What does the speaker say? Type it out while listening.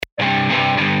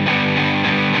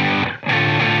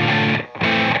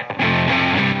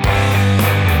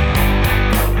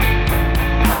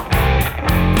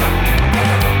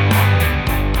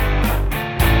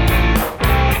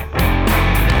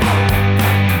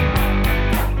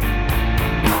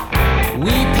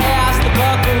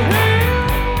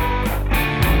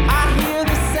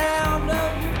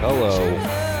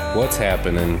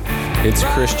happening? It's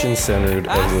Christian Centered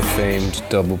of the famed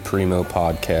Double Primo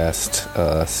podcast,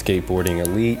 Skateboarding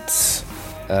Elites.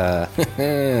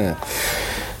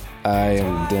 I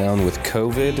am down with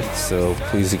COVID, so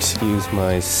please excuse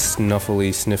my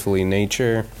sniffly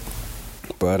nature.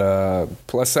 But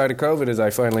plus side of COVID is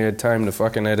I finally had time to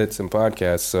fucking edit some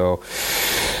podcasts, so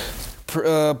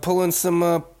pulling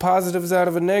some positives out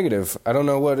of a negative. I don't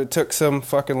know what it took so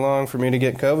fucking long for me to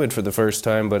get COVID for the first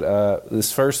time, but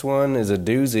this first one is a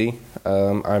doozy.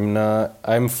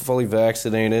 I'm fully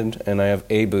vaccinated and I have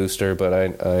a booster, but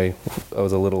I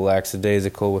was a little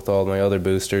lackadaisical with all my other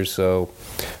boosters, so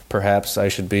perhaps I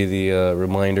should be the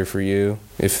reminder for you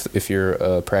if you're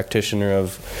a practitioner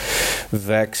of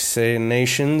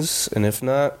vaccinations, and if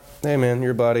not, hey man,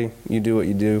 your body, you do what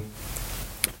you do.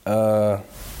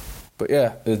 But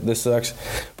yeah, this sucks.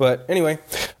 But anyway,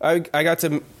 I got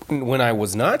to, when I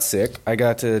was not sick, I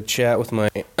got to chat with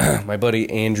my buddy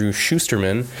Andrew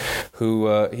Schusterman,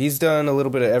 who he's done a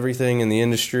little bit of everything in the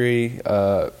industry.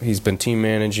 He's been team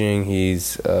managing.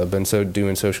 He's been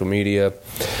doing social media.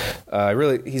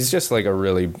 He's just like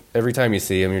every time you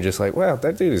see him, you're just like, wow,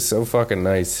 that dude is so fucking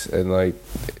nice. And like,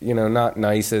 you know, not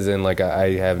nice as in like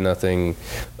I have nothing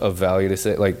of value to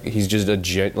say. Like he's just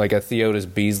like a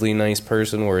Theotis Beasley nice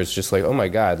person, where it's just like, oh my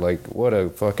God, like what a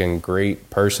fucking great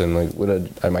person. Like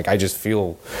I'm like, I just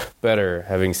feel better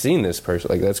having seen this person.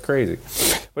 Like that's crazy.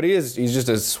 But he's just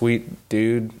a sweet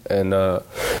dude, and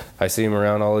I see him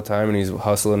around all the time, and he's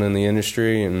hustling in the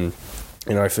industry, and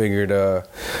you know, I figured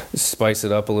spice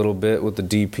it up a little bit with the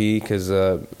DP, because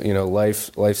you know,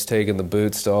 life's taking the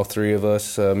boots to all three of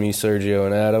us, me, Sergio,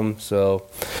 and Adam. So,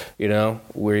 you know,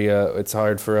 it's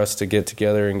hard for us to get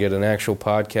together and get an actual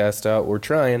podcast out. We're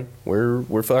trying,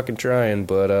 we're fucking trying,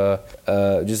 but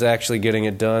just actually getting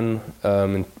it done,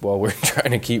 and while we're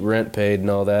trying to keep rent paid and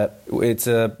all that, it's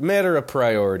a matter of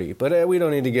priority. But we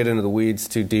don't need to get into the weeds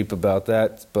too deep about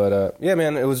that. But yeah,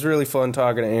 man, it was really fun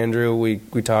talking to Andrew. We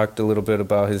talked a little bit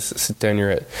about his tenure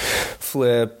at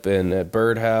Flip and at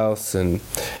Birdhouse, and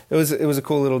it was a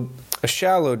cool little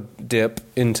shallow dip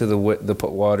into the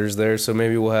waters there. So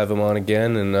maybe we'll have him on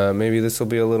again, and maybe this will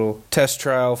be a little test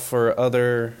trial for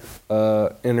other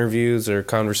interviews or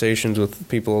conversations with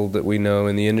people that we know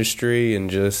in the industry, and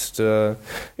just you know,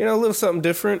 a little something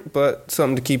different, but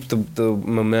something to keep the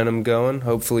momentum going.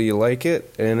 Hopefully you like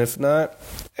it, and if not,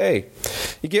 hey,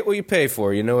 you get what you pay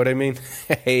for, you know what I mean?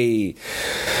 Hey.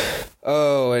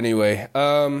 Oh, anyway,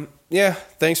 yeah,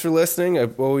 thanks for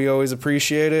listening. We always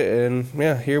appreciate it, and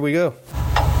yeah, here we go.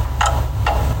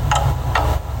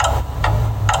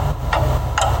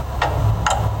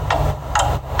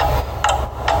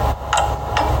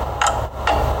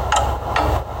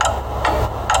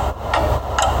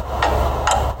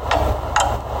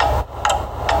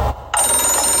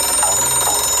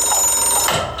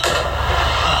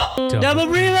 Double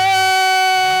Primo!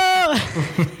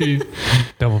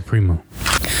 Double Primo.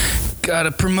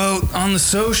 Gotta promote on the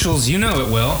socials. You know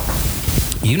it well.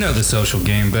 You know the social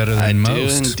game better than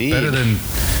most. Do indeed. Better than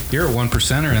you're a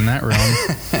 1%er in that realm.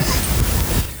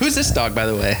 Who's this dog, by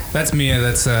the way? That's Mia.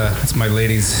 That's my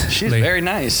lady's. She's very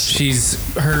nice.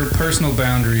 Her personal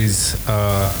boundaries.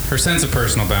 Her sense of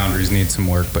personal boundaries needs some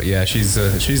work. But yeah, she's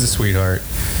a sweetheart.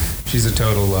 She's a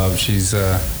total love. She's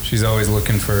always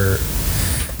looking for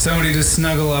somebody to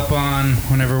snuggle up on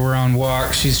whenever we're on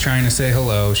walks. She's trying to say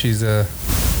hello. She's the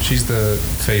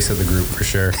face of the group for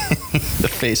sure. The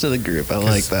face of the group. I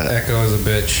like that. Echo is a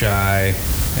bit shy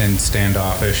and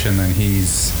standoffish, and then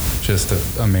he's just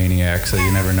a maniac, so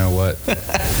you never know what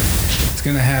it's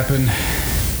going to happen.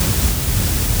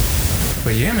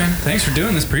 But yeah, man, thanks for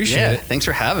doing this. Appreciate it. Thanks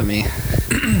for having me.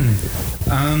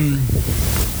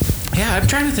 Yeah, I'm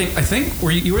trying to think. I think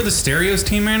you were the Stereos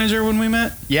team manager when we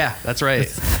met? Yeah, that's right.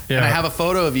 Yeah. And I have a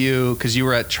photo of you because you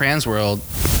were at Transworld,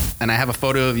 and I have a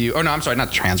photo of you. Oh, no, I'm sorry,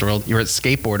 not Transworld. You were at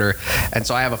Skateboarder. And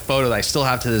so I have a photo that I still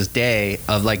have to this day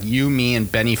of like you, me,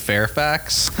 and Benny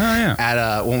Fairfax. Oh, yeah.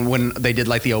 At when they did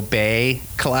like the Obey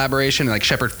collaboration, like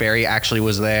Shepard Fairey actually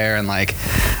was there, and like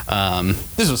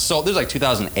this was like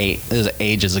 2008. This was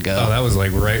ages ago. Oh, that was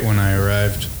like right when I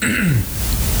arrived.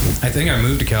 I think I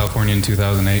moved to California in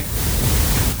 2008.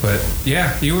 But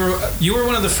yeah, you were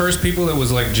one of the first people that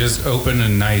was like just open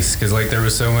and nice, because like there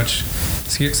was so much of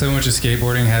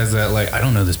skateboarding has that like, I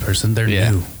don't know this person, they're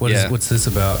new. What's this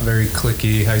about? Very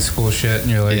cliquey high school shit,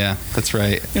 and you're like, yeah, that's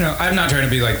right. You know, I'm not trying to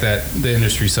be like that. The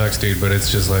industry sucks, dude, but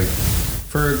it's just like,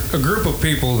 for a group of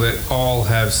people that all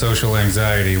have social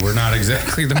anxiety, we're not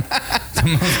exactly the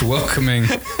most welcoming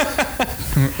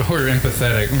or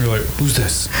empathetic. And we're like, who's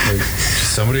this? Like,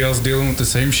 somebody else dealing with the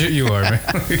same shit you are, man.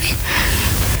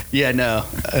 Yeah, no.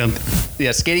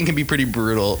 Yeah, skating can be pretty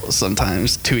brutal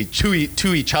sometimes to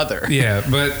each other. Yeah,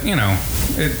 but you know,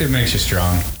 it makes you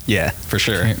strong. Yeah, for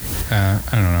sure. I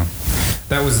don't know.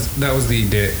 That was the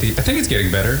I think it's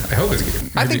getting better. I hope it's getting.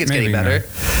 I think it's getting better.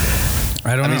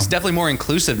 I don't know. It's definitely more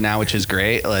inclusive now, which is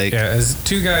great. Like, yeah, as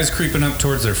two guys creeping up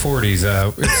towards their 40s,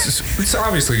 it's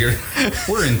obviously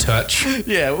we're in touch.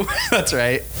 Yeah, that's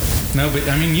right. No, but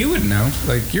I mean, you would know.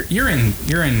 Like, you're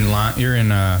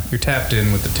tapped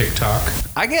in with the TikTok.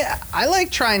 I like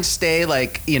try and stay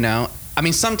like, you know. I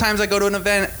mean, sometimes I go to an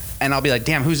event and I'll be like,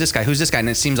 damn, who's this guy? Who's this guy? And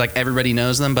it seems like everybody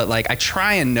knows them, but like I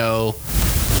try and know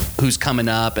who's coming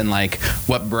up and like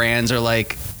what brands are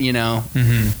like, you know,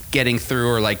 getting through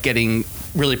or like getting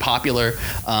really popular.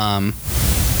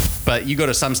 But you go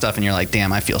to some stuff and you're like,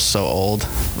 damn, I feel so old.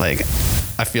 Like,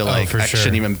 I feel like I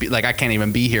shouldn't even be, like, I can't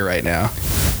even be here right now.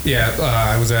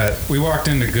 Yeah, we walked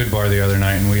into Good Bar the other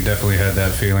night and we definitely had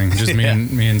that feeling. Just me and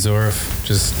Zorf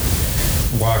just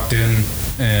walked in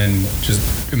and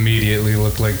just immediately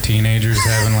looked like teenagers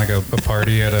having like a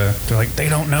party they're like, they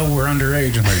don't know we're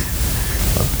underage. I'm like,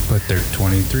 but they're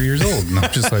 23 years old. And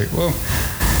I'm just like, well,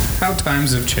 how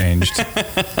times have changed.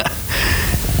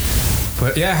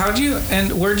 But yeah,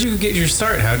 where'd you get your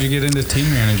start? How'd you get into team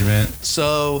management?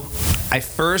 So I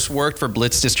first worked for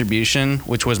Blitz Distribution,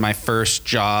 which was my first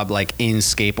job like in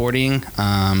skateboarding.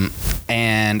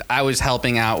 And I was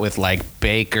helping out with like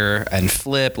Baker and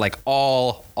Flip, like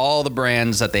all the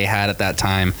brands that they had at that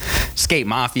time. Skate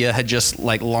Mafia had just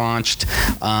like launched.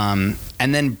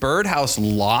 And then Birdhouse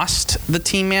lost the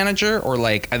team manager, or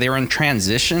like they were in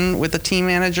transition with the team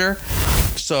manager.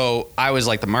 So I was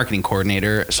like the marketing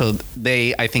coordinator. So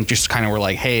they, I think, just kind of were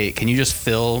like, hey, can you just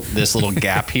fill this little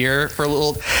gap here for a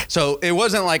little? So it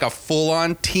wasn't like a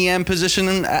full-on TM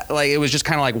position. Like it was just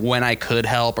kind of like when I could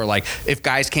help, or like if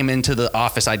guys came into the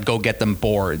office, I'd go get them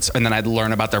boards and then I'd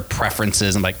learn about their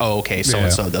preferences and like, oh, okay,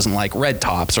 so-and-so doesn't like red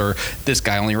tops, or this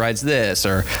guy only rides this,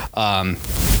 or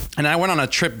and I went on a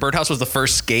trip. Birdhouse was the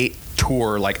first skate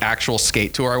tour, like actual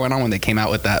skate tour I went on when they came out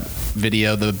with that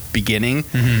video, the beginning.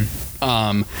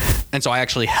 And so I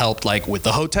actually helped like with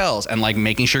the hotels and like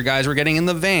making sure guys were getting in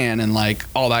the van and like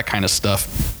all that kind of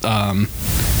stuff.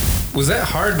 Was that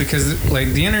hard? Because like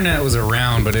the internet was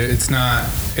around, but it's not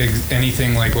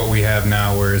anything like what we have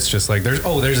now, where it's just like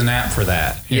there's an app for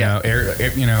that. You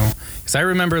know, because I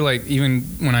remember like even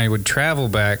when I would travel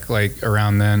back like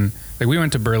around then, like we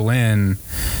went to Berlin,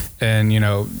 and you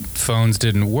know phones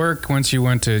didn't work once you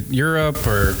went to Europe,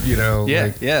 or you know.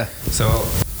 So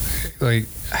like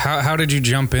how did you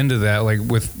jump into that like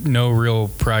with no real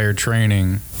prior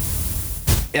training?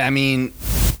 I mean,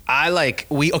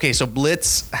 so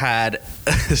Blitz had,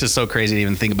 this is so crazy to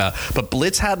even think about, but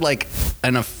Blitz had like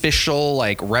an official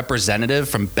like representative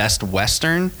from Best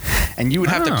Western, and you would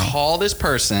have to call this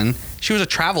person. She was a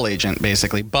travel agent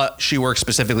basically, but she worked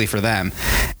specifically for them.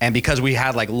 And because we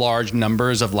had like large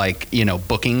numbers of like, you know,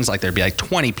 bookings, like there'd be like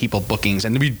 20 people bookings,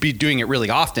 and we'd be doing it really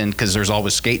often because there's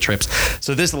always skate trips.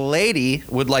 So this lady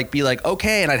would like be like,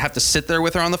 okay, and I'd have to sit there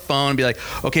with her on the phone and be like,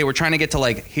 okay, we're trying to get to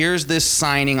like, here's this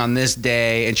signing on this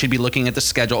day, and she'd be looking at the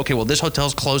schedule. Okay, well this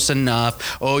hotel's close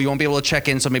enough. Oh, you won't be able to check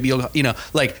in, so maybe you'll, you know,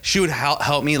 like she would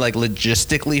help me like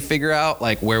logistically figure out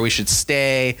like where we should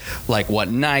stay, like what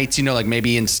nights, you know, like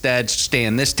maybe instead stay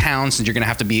in this town since you're gonna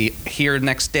have to be here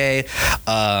next day.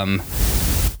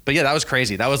 But yeah, that was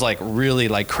crazy. That was like really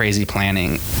like crazy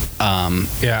planning.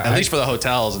 At least for the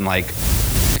hotels, and like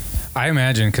I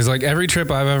imagine, because like every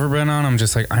trip I've ever been on, I'm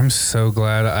just like, I'm so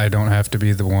glad I don't have to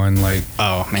be the one like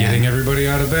getting everybody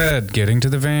out of bed, getting to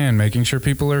the van, making sure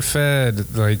people are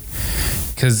fed, like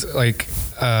because like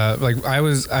I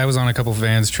was on a couple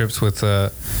Vans trips with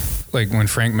like when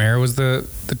Frank Mayer was the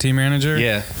team manager.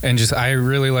 Yeah. And just, I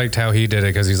really liked how he did it,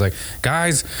 because he's like,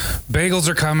 guys, bagels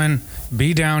are coming,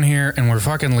 be down here, and we're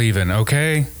fucking leaving,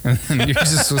 okay? And you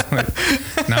just was like,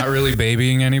 not really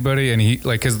babying anybody. And he,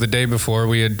 like, because the day before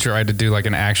we had tried to do like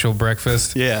an actual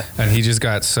breakfast. Yeah. And he just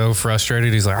got so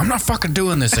frustrated. He's like, I'm not fucking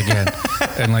doing this again.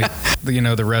 And like, you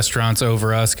know, the restaurant's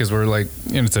over us because we're like,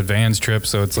 you know, it's a Vans trip.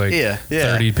 So it's like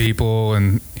 30 people,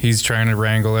 and he's trying to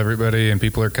wrangle everybody, and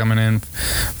people are coming in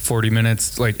 40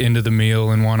 minutes like into the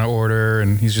meal and want to order,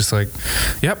 and he's just like,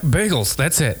 yep, bagels,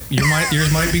 that's it,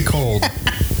 yours might be cold.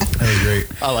 That was great.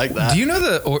 I like that. Do you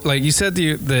know like you said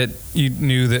that you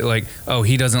knew that like, oh,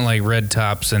 he doesn't like red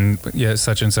tops and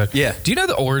such and such. Yeah. Do you know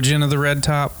the origin of the red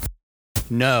top?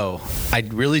 No, I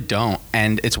really don't.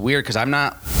 And it's weird because I'm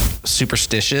not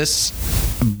superstitious,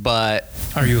 but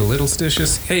are you a little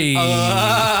stitious? Hey.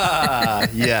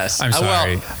 Yes. I'm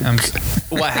sorry.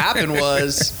 What happened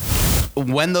was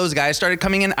when those guys started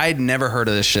coming in, I'd never heard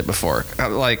of this shit before.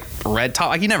 Like red top,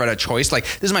 like you never had a choice. Like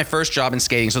this is my first job in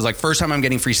skating, so it's like first time I'm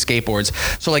getting free skateboards.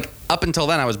 So like up until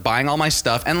then, I was buying all my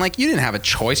stuff, and like you didn't have a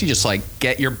choice. You just like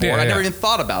get your board. I never even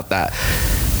thought about that.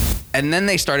 And then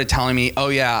they started telling me, oh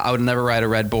yeah, I would never ride a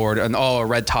red board, and oh, a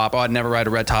red top, oh, I'd never ride a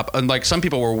red top. And like some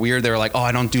people were weird. They were like, oh,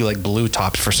 I don't do like blue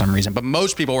tops for some reason. But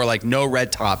most people were like, no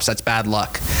red tops, that's bad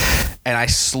luck. And I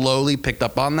slowly picked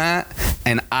up on that,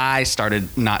 and I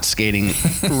started not skating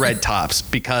red tops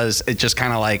because it just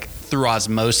kind of like through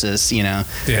osmosis, you know.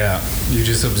 Yeah, you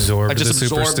just absorbed the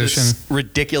absorbed superstition. This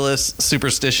ridiculous,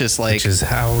 superstitious, like. Which is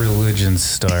how religions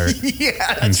start.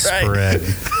 Yeah, and that's right.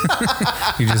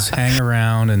 spread. You just hang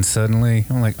around, and suddenly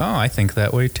I'm like, oh, I think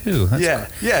that way too.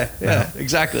 That's yeah,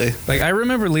 exactly. Like I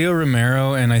remember Leo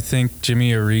Romero and I think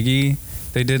Jimmy Origi.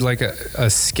 They did like a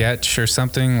sketch or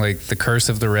something, like The Curse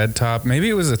of the Red Top. Maybe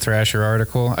it was a Thrasher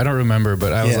article. I don't remember,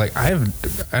 but I was like, I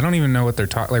don't even know what they're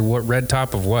talking. Like, what red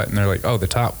top of what? And they're like, oh, the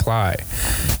top ply.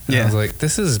 And I was like,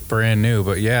 this is brand new,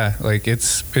 but yeah, like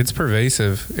it's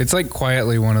pervasive. It's like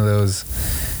quietly one of those,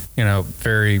 you know,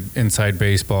 very inside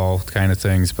baseball kind of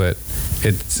things, but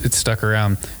it's stuck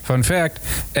around. Fun fact: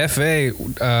 FA,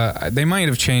 they might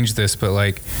have changed this, but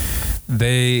like.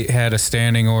 They had a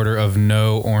standing order of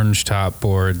no orange top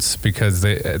boards because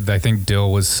I think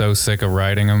Dill was so sick of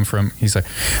riding them he's like,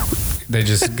 they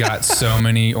just got so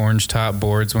many orange top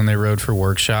boards when they rode for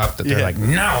workshop that they're like,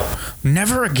 no,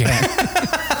 never again.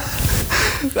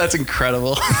 That's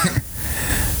incredible.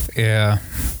 Yeah.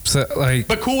 So like,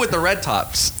 but cool with the red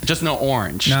tops, just no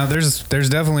orange. No, there's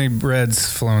definitely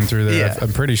reds flowing through there. Yeah.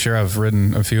 I'm pretty sure I've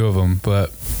ridden a few of them,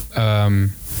 but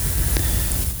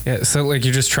yeah, so like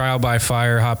you just trial by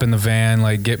fire, hop in the van,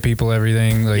 like get people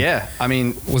everything. Like, yeah, I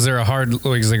mean, was there a hard,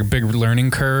 like, a big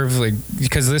learning curve? Like,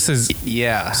 because this is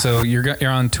So you're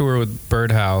on tour with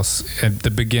Birdhouse at the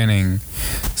beginning.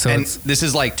 So and this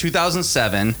is like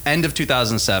 2007, end of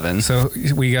 2007. So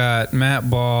we got Matt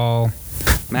Ball,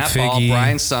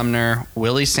 Brian Sumner,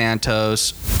 Willie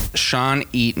Santos, Sean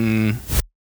Eaton.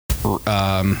 Who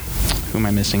am I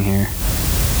missing here?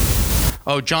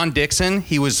 Oh, John Dixon.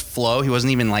 He was Flow. He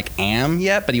wasn't even like Am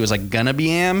yet, but he was like gonna be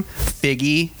Am.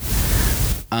 Figgy.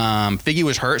 Figgy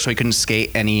was hurt, so he couldn't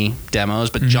skate any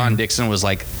demos. But John Dixon was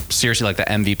like seriously like the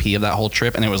MVP of that whole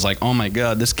trip, and it was like, oh my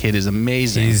god, this kid is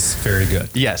amazing. He's very good.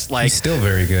 Yes, like he's still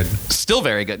very good. Still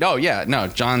very good. Oh yeah, no,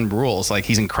 John rules. Like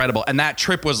he's incredible. And that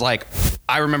trip was like,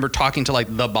 I remember talking to like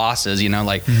the bosses, you know,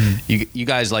 like you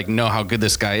guys like know how good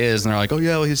this guy is, and they're like, oh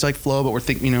yeah, well, he's like Flow, but we're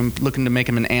thinking, you know, looking to make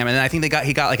him an Am. And I think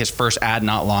he got like his first ad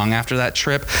not long after that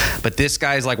trip. But this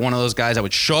guy's like one of those guys that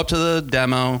would show up to the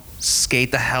demo,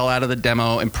 skate the hell out of the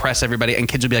demo, impress everybody, and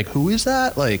kids would be like, who is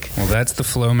that? Like, well, that's the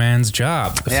Flow man's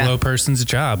job. The Flow person's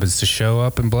job is to show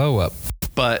up and blow up.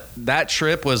 But that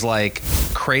trip was like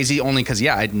crazy only because,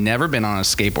 I'd never been on a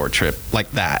skateboard trip like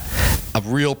that. A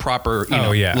real proper, you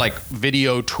know, like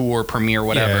video tour, premiere,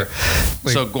 whatever. Yeah.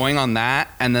 Like, so going on that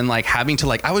and then like having to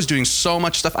like, I was doing so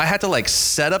much stuff. I had to like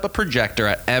set up a projector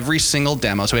at every single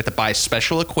demo. So we had to buy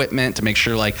special equipment to make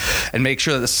sure that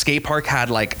the skate park had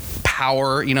like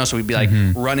power, you know, so we'd be like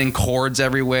running cords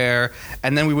everywhere.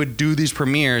 And then we would do these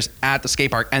premieres at the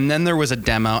skate park. And then there was a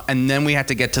demo, and then we had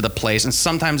to get to the place. And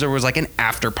sometimes there was like an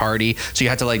after party. So you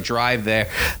had to like drive there.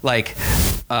 Like,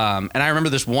 and I remember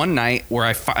this one night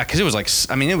where because it was like,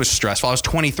 I mean, it was stressful. I was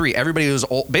 23. Everybody was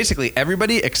old, basically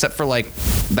everybody except for like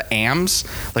the AMs,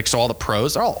 like, so all the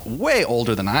pros, they're all way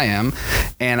older than I am.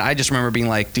 And I just remember being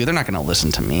like, dude, they're not going to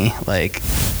listen to me. Like,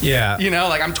 you know,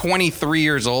 like I'm 23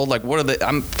 years old. Like,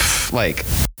 I'm like,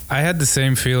 I had the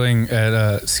same feeling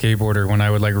at Skateboarder when I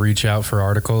would like reach out for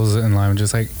articles, and I'm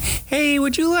just like, hey,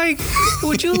 would you like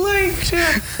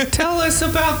to tell us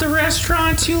about the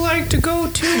restaurants you like to go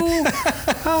to?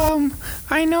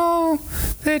 I know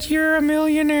that you're a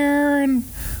millionaire,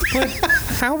 but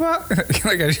how about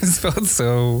like, I just felt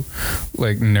so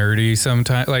like nerdy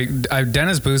sometimes. Like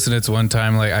Dennis Busenitz one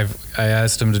time, like I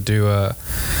asked him to do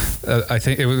I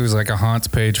think it was like a haunts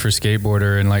page for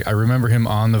Skateboarder, and like I remember him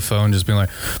on the phone just being like,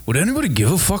 would anybody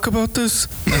give a fuck about this?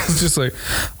 I was just like,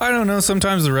 I don't know.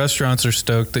 Sometimes the restaurants are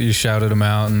stoked that you shouted them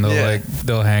out, and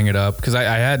they'll hang it up, because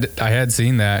I had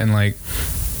seen that, and like,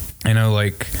 I know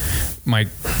like Mike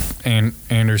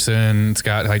Anderson's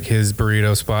got like his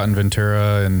burrito spot in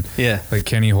Ventura, and like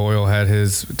Kenny Hoyle had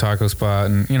his taco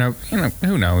spot, and you know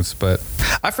who knows, but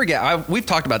I forget. We've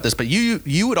talked about this, but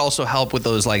you would also help with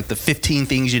those, like the 15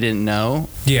 things you didn't know.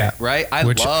 Yeah. Right? I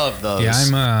love those.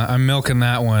 Yeah, I'm milking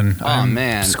that one. I'm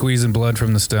man. Squeezing blood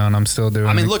from the stone. I'm still doing it.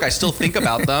 I mean, look, I still think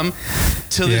about them.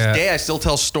 To this day, I still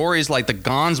tell stories. Like the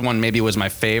Gons one maybe was my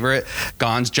favorite.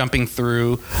 Gons jumping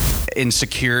through in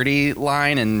security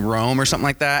line in Rome or something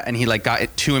like that, and he like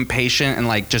got too impatient and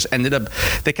like just ended up,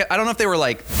 I don't know if they were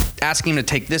like asking him to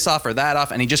take this off or that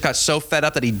off, and he just got so fed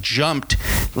up that he jumped,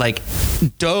 like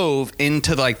dove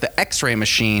into like the x-ray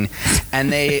machine,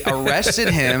 and they arrested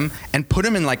him and put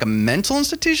him in like a mental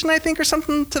institution, I think, or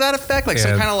something to that effect, like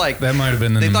some kind of like, that might have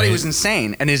been, they thought he was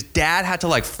insane, and his dad had to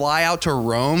like fly out to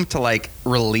Rome to like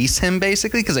release him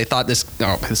basically because they thought this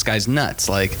guy's nuts.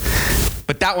 Like,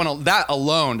 but that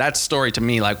alone, that story to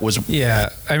me like was, yeah,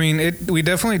 I mean, we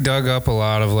definitely dug up a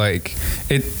lot of like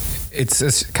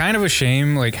it's kind of a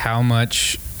shame like how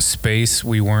much space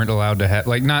we weren't allowed to have,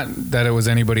 like, not that it was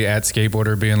anybody at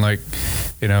Skateboarder being like,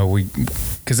 you know,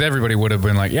 because everybody would have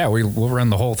been like, yeah, we'll run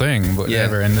the whole thing, but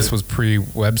whatever. And this was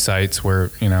pre-websites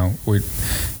where, you know,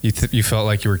 you felt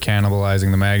like you were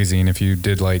cannibalizing the magazine if you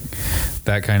did like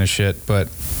that kind of shit. But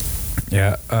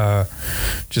yeah,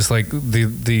 just like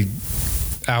the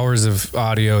hours of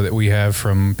audio that we have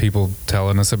from people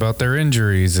telling us about their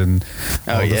injuries and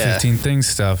all the 15 things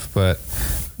stuff. But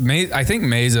I think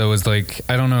Meza was like,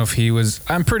 I don't know if he was,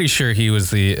 I'm pretty sure he was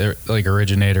the like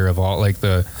originator of all like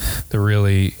the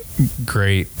really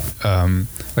great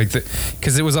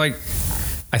because it was like,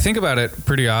 I think about it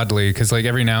pretty oddly because like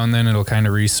every now and then it'll kind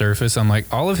of resurface. I'm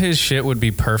like, all of his shit would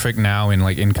be perfect now in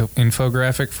like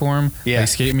infographic form. Yeah. Like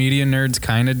Skate Media Nerds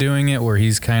kind of doing it where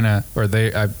he's kind of, or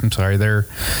they're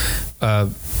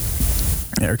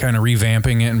kind of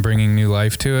revamping it and bringing new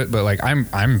life to it. But like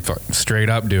I'm straight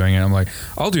up doing it. I'm like,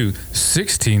 I'll do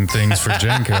 16 things for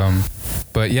Gencom.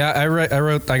 But yeah,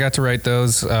 I got to write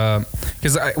those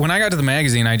because when I got to the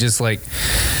magazine, I just like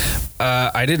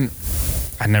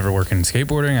I never worked in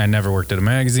skateboarding. I never worked at a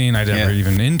magazine. I never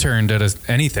even interned at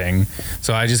anything.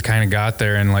 So I just kind of got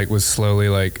there and like was slowly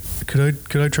like, could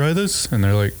I try this? And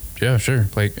they're like, yeah, sure.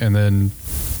 Like, and then,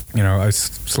 you know, I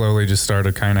slowly just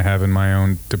started kind of having my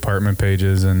own department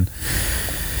pages, and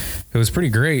it was pretty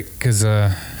great because,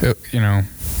 you know,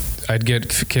 I'd get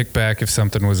kickback if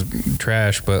something was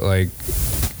trash, but like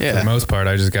for the most part,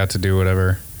 I just got to do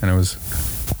whatever, and it was.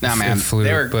 Nah, man, flew,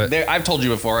 I've told you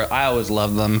before, I always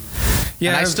loved them.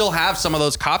 Yeah, and I still have some of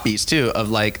those copies too. Of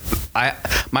like,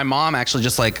 my mom actually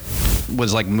just like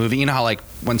was like moving. You know how like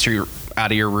once you're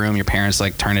out of your room, your parents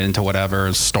like turn it into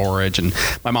whatever storage. And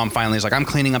my mom finally is like, I'm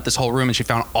cleaning up this whole room, and she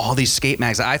found all these skate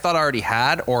mags that I thought I already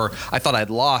had, or I thought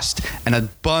I'd lost, and a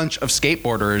bunch of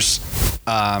skateboarders.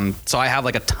 So I have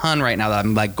like a ton right now that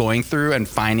I'm like going through and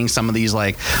finding some of these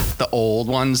like the old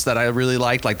ones that I really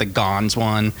liked, like the Gons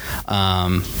one.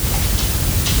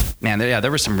 Man, there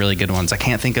were some really good ones. I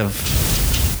can't think of.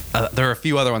 There are a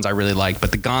few other ones I really liked,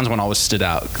 but the Gons one always stood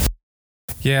out.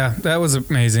 Yeah, that was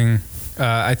amazing.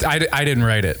 I didn't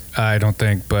write it, I don't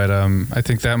think, but I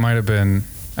think that might have been.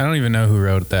 I don't even know who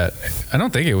wrote that. I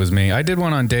don't think it was me. I did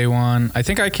one on day one. I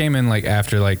think I came in like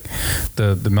after like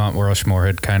the Mount Rushmore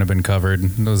had kind of been covered.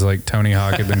 It was like Tony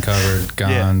Hawk had been covered,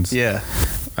 Gons. Yeah.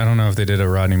 I don't know if they did a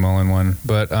Rodney Mullen one,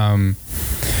 but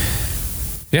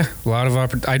yeah, a lot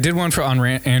of I did one on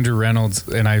Andrew Reynolds,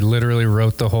 and I literally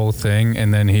wrote the whole thing,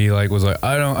 and then he like was like,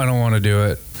 I don't want to do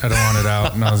it. I don't want it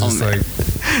out, and I was just like,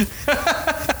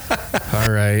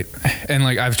 all right. And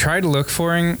like I've tried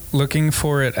looking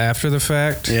for it after the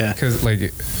fact, because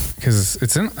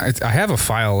I have a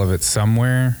file of it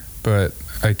somewhere, but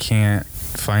I can't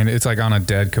find it. It's like on a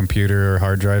dead computer or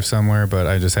hard drive somewhere, but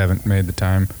I just haven't made the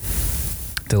time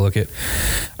to look at.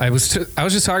 I was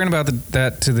just talking about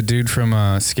that to the dude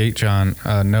from Skate John,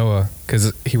 Noah,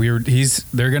 because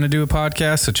they're gonna do a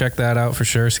podcast, so check that out for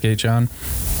sure, Skate John.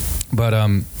 But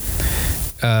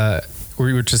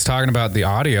we were just talking about the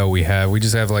audio we have. We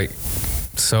just have like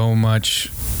so much,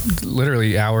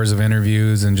 literally hours of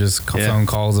interviews and just phone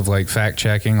calls of like fact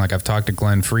checking. Like I've talked to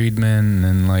Glenn Friedman,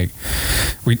 and like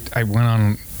I went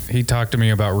on. He talked to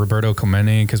me about Roberto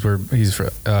Clemente because he's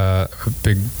a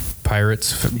big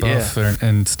Pirates buff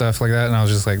and stuff like that, and I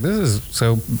was just like, this is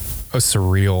so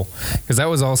surreal, because that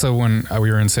was also when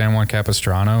we were in San Juan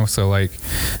Capistrano, so like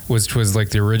which was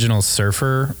like the original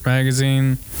Surfer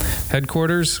magazine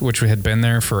headquarters, which we had been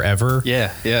there forever,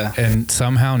 and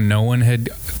somehow no one had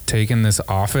taken this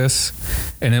office,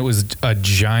 and it was a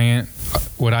giant,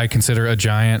 what I consider a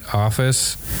giant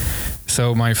office,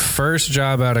 So my first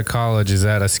job out of college is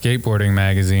at a skateboarding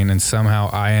magazine, and somehow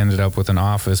I ended up with an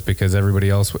office because everybody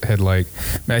else had like,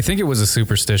 I think it was a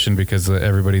superstition because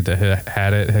everybody that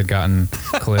had it had gotten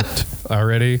clipped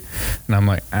already, and I'm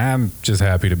like, I'm just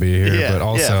happy to be here, but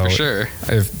also for sure.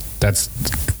 if that's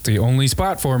the only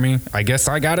spot for me, I guess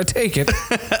I gotta take it.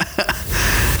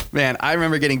 Man, I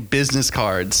remember getting business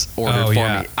cards ordered for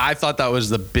me. I thought that was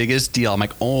the biggest deal. I'm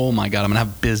like, oh my God, I'm going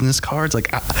to have business cards?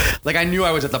 Like I knew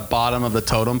I was at the bottom of the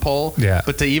totem pole. Yeah.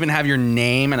 But to even have your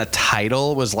name and a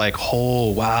title was like,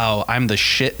 oh, wow, I'm the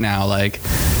shit now. Like,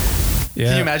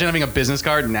 can you imagine having a business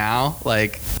card now?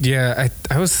 Like, yeah, I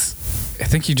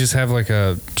think you just have like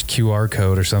a QR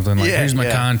code or something. Like, here's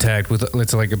my contact with.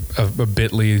 It's like a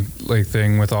Bitly like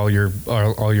thing with all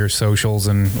your socials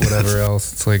and whatever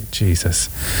else. It's like, Jesus,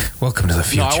 welcome to the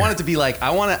future. No, I want it to be like, I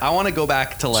want to go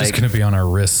back to like. It's just gonna be on our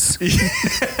wrists.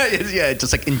 Yeah,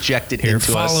 just like injected into us.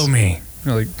 Follow me.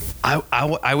 Like,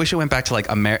 I wish it went back to like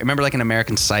remember like in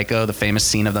American Psycho, the famous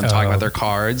scene of them talking about their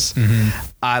cards. Mm-hmm.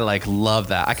 I like love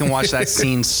that. I can watch that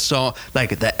scene so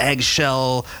like the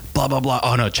eggshell, blah blah blah.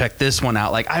 Oh no, check this one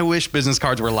out. Like I wish business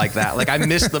cards were like that. Like I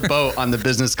missed the boat on the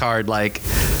business card like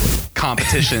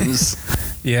competitions.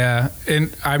 Yeah,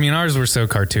 and I mean ours were so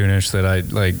cartoonish that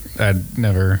I'd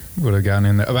never would have gotten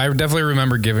in there. I definitely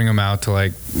remember giving them out to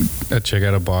like a chick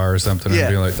at a bar or something and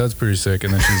being like, "That's pretty sick,"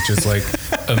 and then she's just like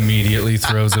immediately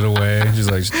throws it away. She's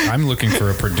like, "I'm looking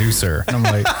for a producer," and I'm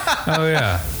like, "Oh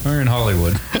yeah, we're in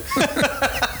Hollywood."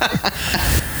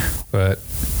 But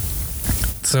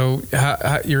so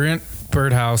you're in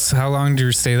Birdhouse. How long did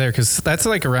you stay there? Because that's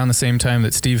like around the same time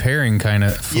that Steve Herring kind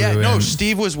of flew in. No,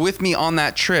 Steve was with me on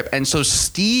that trip, and so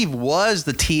Steve was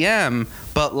the TM,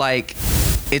 but like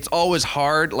it's always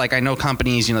hard. Like I know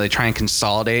companies, they try and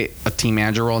consolidate a team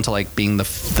manager role into like being the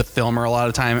filmer. A lot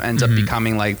of time ends up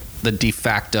becoming like the de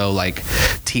facto like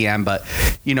TM, but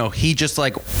he just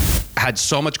like had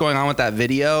so much going on with that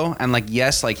video, and like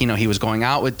yes, like he was going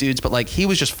out with dudes, but like he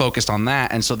was just focused on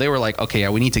that, and so they were like, okay, yeah,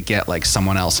 we need to get like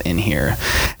someone else in here.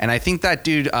 And I think that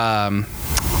dude, I'm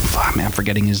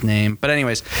forgetting his name, but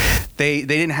anyways, they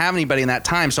didn't have anybody in that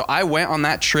time, so I went on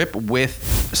that trip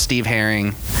with Steve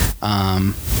Herring,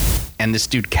 and this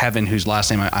dude Kevin, whose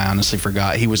last name I honestly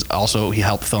forgot. He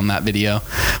helped film that video,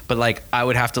 but like I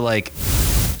would have to like.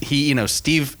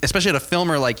 Steve, especially at a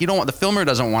filmer, like the filmer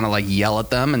doesn't want to like yell at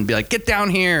them and be like, get down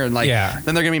here. And like,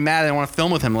 then they're going to be mad. They want to film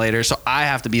with him later. So I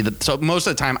have to be so most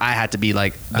of the time I had to be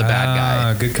like the bad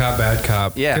guy. Good cop, bad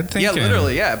cop. Yeah. Good thinking. Yeah,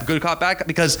 literally. Yeah. Good cop, bad cop,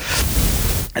 because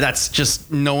that's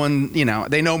just no one,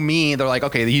 they know me. They're like,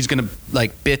 okay, he's going to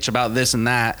like bitch about this and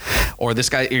that, or this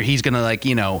guy, or he's going to like,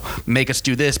 make us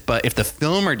do this. But if the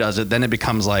filmer does it, then it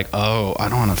becomes like, oh, I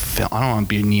don't want to film. I don't want to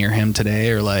be near him today,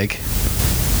 or like.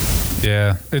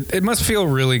 Yeah, it must feel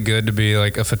really good to be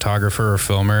like a photographer or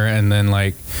filmer and then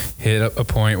like hit a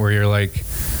point where you're like,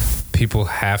 people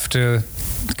have to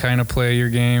kind of play your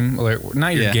game, like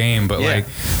not your game, but like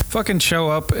fucking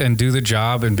show up and do the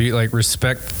job and be like,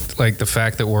 respect like the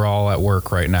fact that we're all at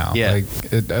work right now. Like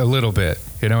a little bit.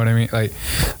 You know what I mean? Like,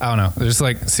 I don't know. There's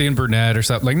like seeing Burnett or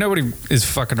something. Like nobody is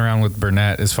fucking around with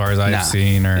Burnett as far as I've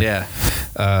seen. Or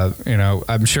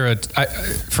I'm sure.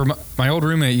 For my old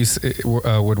roommate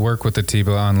would work with the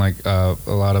Tiba on like a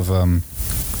lot of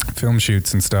film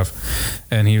shoots and stuff,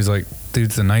 and he was like,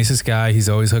 "Dude's the nicest guy. He's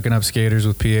always hooking up skaters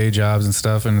with PA jobs and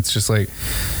stuff." And it's just like,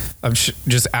 I'm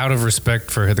just out of respect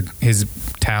for his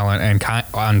talent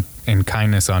and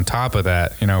kindness on top of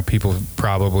that, people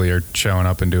probably are showing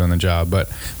up and doing the job.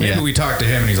 But maybe we talked to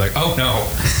him and he's like, oh no,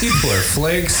 people are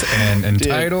flakes and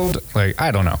entitled. Dude. Like,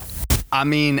 I don't know. I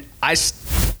mean, I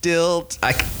still,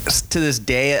 to this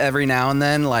day, every now and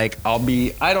then, like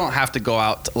I don't have to go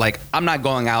out, I'm not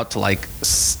going out to like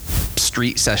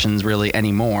street sessions really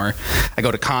anymore. I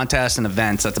go to contests and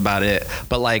events. That's about it.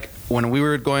 But like when we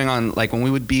were going on, like when we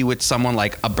would be with someone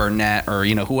like a Burnett or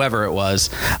whoever it was,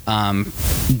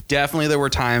 definitely there were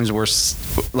times where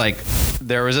like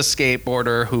there was a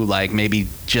skateboarder who like maybe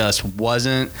just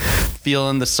wasn't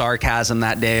feeling the sarcasm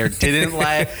that day, or didn't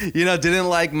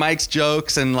like Mike's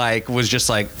jokes, and like was just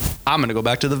like, I'm gonna go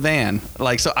back to the van.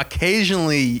 Like, so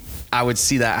occasionally I would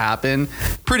see that happen.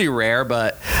 Pretty rare,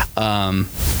 but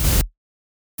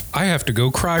I have to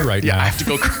go cry right now. Yeah, I have to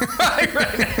go cry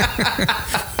right now.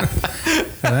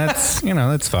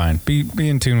 That's fine. Be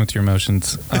in tune with your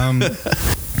emotions.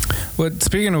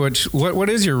 Speaking of which, what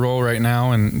is your role right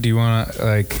now, and do you want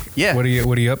to what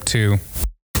are you up to?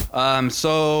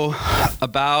 So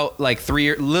about like 3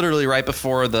 years, literally right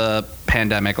before the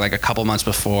pandemic, like a couple months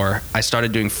before, I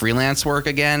started doing freelance work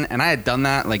again, and I had done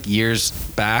that like years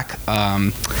back.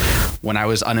 when I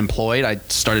was unemployed, I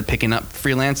started picking up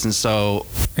freelance, and so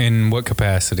In what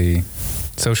capacity?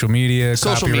 Social media,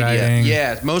 social media, copywriting?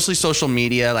 yeah, mostly social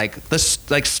media, like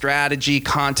strategy,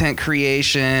 content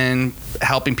creation,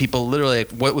 helping people literally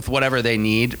with whatever they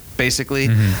need, basically.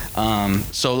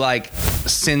 So like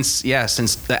since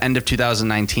the end of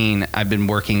 2019, I've been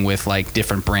working with like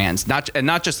different brands,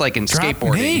 not just like in Drop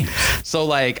skateboarding. names. So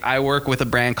like I work with a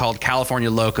brand called California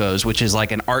Locos, which is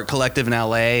like an art collective in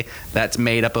LA that's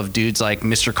made up of dudes like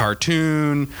Mr.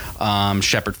 Cartoon,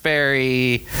 Shepard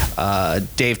Fairey,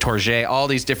 Dave Torget, all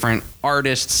these different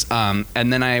artists. And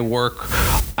then I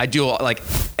do like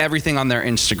everything on their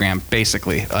Instagram,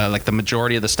 basically. Like the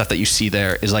majority of the stuff that you see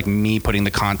there is like me putting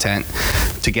the content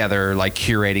together, like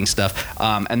curating stuff.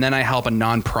 And then I help a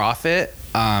nonprofit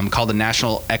called the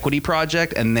National Equity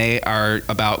Project, and they are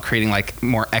about creating like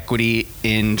more equity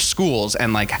in schools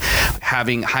and like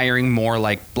hiring more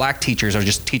like black teachers or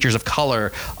just teachers of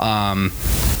color.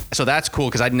 So that's cool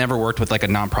because I'd never worked with like a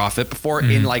nonprofit before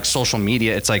in like social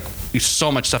media. It's like so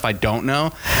much stuff I don't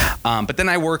know. But then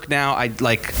I work now, I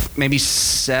like maybe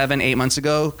 7-8 months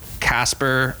ago,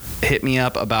 Casper hit me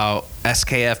up about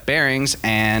SKF bearings,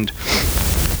 and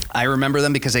I remember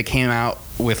them because they came out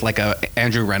with like a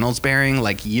Andrew Reynolds bearing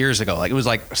like years ago. Like it was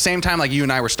like same time like you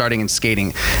and I were starting in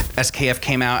skating. SKF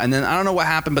came out, and then I don't know what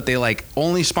happened, but they like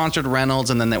only sponsored Reynolds,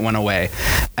 and then it went away.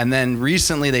 And then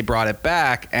recently they brought it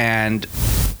back, and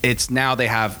it's now they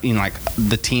have, you know, like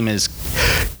the team is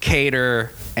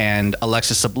Cater and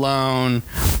Alexis Sablone,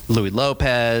 Louis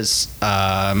Lopez,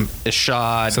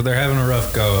 Ishad. So they're having a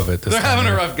rough go of it. They're having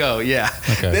a rough go, yeah.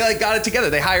 Okay. They like got it together.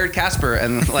 They hired Casper,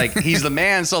 and like he's the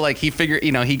man. So like he figured,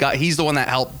 you know, he's the one that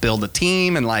helped build the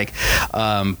team, and like,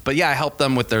 but yeah, I helped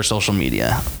them with their social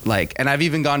media. Like, and I've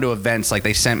even gone to events. Like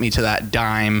they sent me to that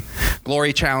Dime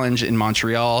Glory Challenge in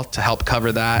Montreal to help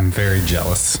cover that. I'm very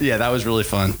jealous. Yeah, that was really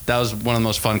fun. That was one of the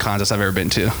most fun contests I've ever been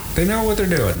to. They know what they're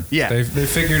doing. Yeah. They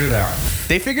figured it out.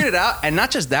 They figured it out, and not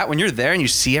just that, when you're there and you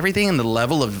see everything and the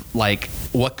level of like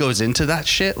what goes into that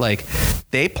shit, like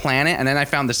they plan it. And then I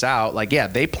found this out, like, yeah,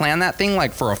 they plan that thing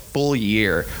like for a full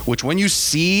year, which when you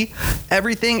see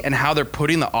everything and how they're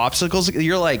putting the obstacles,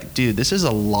 you're like, dude, this is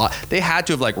a lot. They had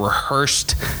to have like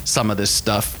rehearsed some of this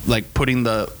stuff, like putting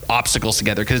the obstacles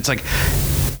together, because it's like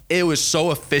it was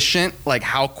so efficient, like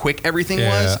how quick everything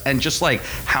was, and just like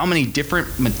how many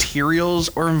different materials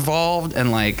are involved. And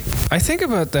like I think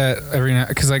about that every night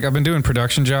because like I've been doing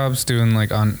production jobs, doing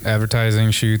like on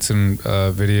advertising shoots and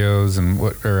videos and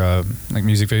like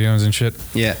music videos and shit.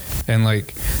 Yeah. And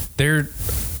like they're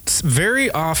very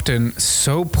often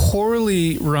so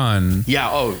poorly run. Yeah.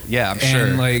 Oh yeah. I'm sure.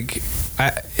 And like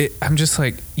I'm just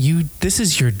like, this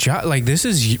is your job. Like this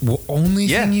is the only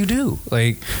thing you do.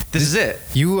 Like this is it.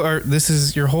 This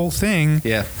is your whole thing.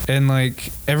 Yeah. And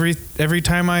like every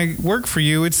time I work for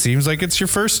you, it seems like it's your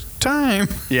first time.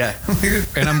 Yeah.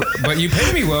 But you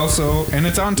pay me well, so, and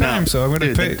it's on time, so I'm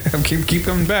going to pay. Keep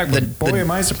coming back. But boy,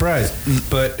 am I surprised.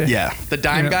 But yeah, the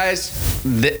Dime guys,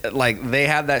 they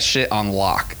had that shit on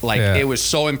lock. Like it was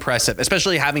so impressive,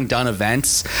 especially having done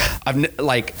events.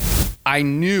 I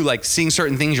knew, like, seeing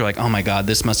certain things, you're like, oh my god,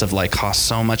 this must have like cost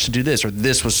so much to do this, or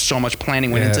this was so much planning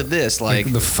went into this.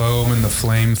 Like the foam and the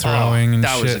flame throwing and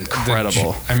that shit. was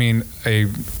incredible. I mean,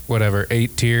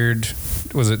 8-tiered,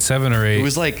 was it 7 or 8? It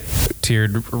was like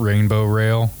tiered rainbow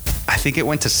rail. I think it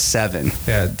went to 7.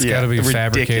 Yeah, it's got to be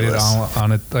fabricated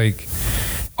on it. Like,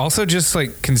 also just like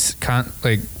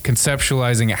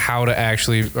conceptualizing how to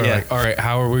actually, like, all right,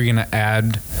 how are we going to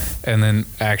add and then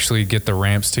actually get the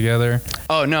ramps together?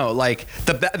 Oh no, like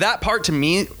that part to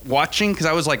me, watching, because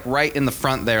I was like right in the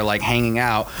front there, like hanging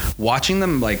out, watching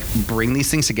them like bring these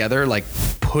things together, like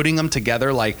putting them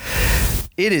together, like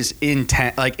it is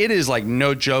intense. Like it is like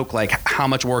no joke, like how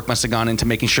much work must have gone into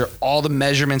making sure all the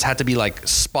measurements had to be like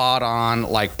spot on,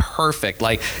 like perfect,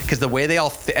 like because the way they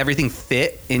all everything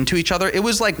fit into each other, it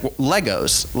was like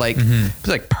Legos, like it was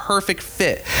like perfect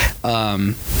fit.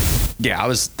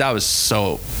 Yeah, that was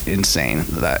so insane,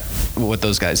 that what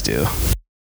those guys do.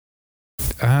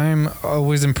 I'm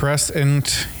always impressed,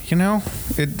 and you know,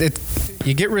 it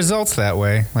you get results that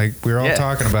way. Like we're all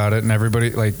talking about it, and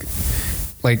everybody like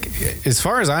as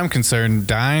far as I'm concerned,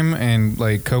 Dime and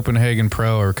like Copenhagen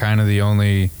Pro are kind of the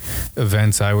only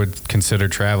events I would consider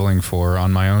traveling for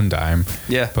on my own dime.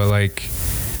 Yeah. But like,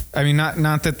 I mean,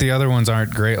 not that the other ones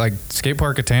aren't great. Like Skate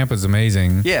Park of Tampa is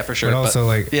amazing. Yeah, for sure. But also,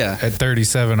 like, at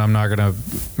 37, I'm not gonna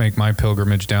make my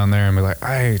pilgrimage down there and be like,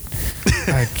 I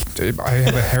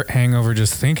have a hangover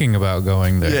just thinking about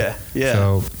going there. Yeah, yeah.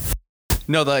 So,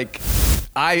 no, like,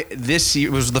 this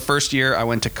year was the first year I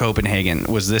went to Copenhagen,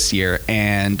 was this year,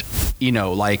 and you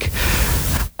know, like,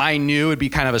 I knew it'd be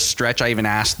kind of a stretch. I even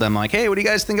asked them like, hey, what do you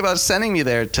guys think about sending me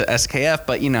there to SKF?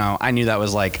 But I knew that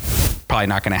was like probably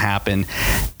not going to happen.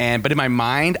 But in my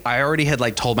mind, I already had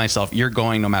like told myself, you're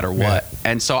going no matter what. Yeah.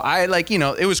 And so I like,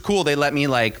 it was cool. They let me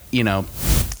like,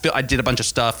 I did a bunch of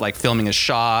stuff like filming a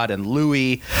shot and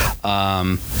Louis.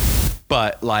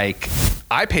 But like,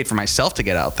 I paid for myself to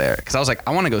get out there because I was like,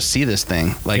 I want to go see this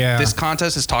thing. Like this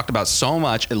contest is talked about so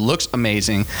much. It looks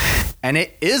amazing, and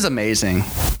it is amazing.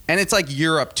 And it's like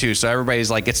Europe too, so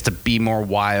everybody's like gets to be more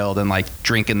wild and like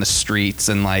drink in the streets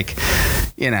and like,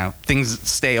 things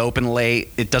stay open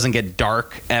late. It doesn't get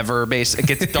dark ever. It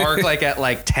gets dark like at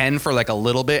like 10 for like a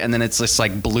little bit, and then it's just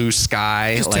like blue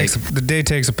sky. The day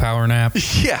takes a power nap.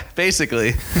 Yeah,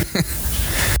 basically.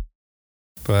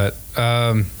 But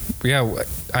I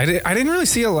didn't really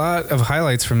see a lot of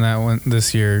highlights from that one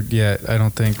this year yet. I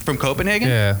don't think from Copenhagen.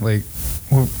 Yeah, like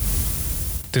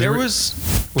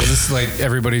was this like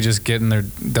everybody just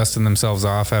dusting themselves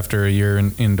off after a year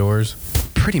indoors?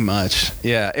 Pretty much,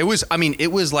 yeah. It was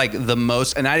like the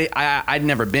most, and I'd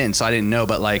never been, so I didn't know.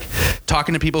 But like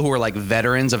talking to people who were like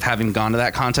veterans of having gone to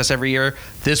that contest every year,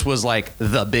 this was like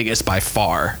the biggest by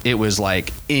far. It was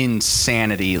like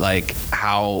insanity, like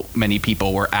how many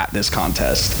people were at this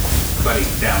contest. Buddy,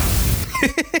 down.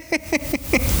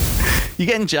 You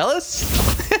getting jealous?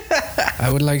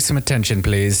 I would like some attention,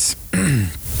 please.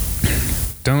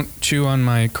 Don't chew on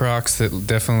my Crocs that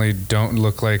definitely don't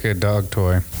look like a dog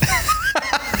toy.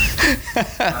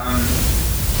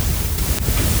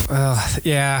 Well,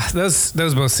 yeah, those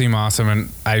both seem awesome, and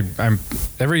I'm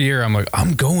every year I'm like,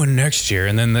 I'm going next year,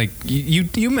 and then like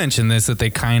you mentioned this that they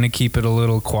kind of keep it a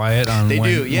little quiet on when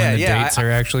the dates are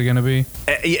actually going to be.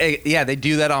 Yeah, they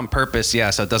do that on purpose,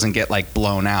 so it doesn't get like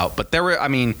blown out. But there were,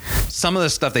 some of the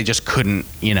stuff they just couldn't,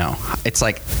 it's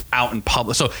like out in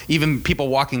public. So even people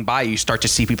walking by, you start to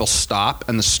see people stop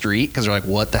in the street because they're like,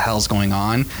 what the hell's going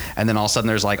on? And then all of a sudden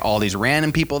there's like all these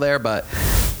random people there, but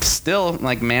still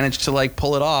like managed to like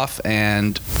pull it off.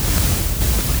 And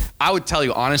I would tell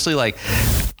you honestly, like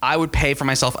I would pay for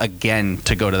myself again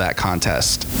to go to that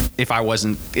contest if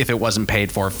it wasn't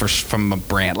paid for from a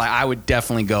brand. Like I would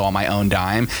definitely go on my own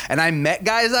dime. And I met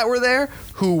guys that were there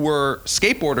who were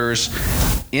skateboarders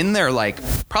in their like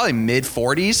probably mid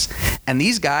 40s, and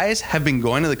these guys have been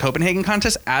going to the Copenhagen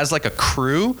contest as like a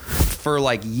crew for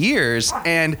like years,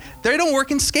 and they don't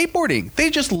work in skateboarding. They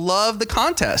just love the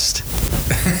contest.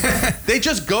 They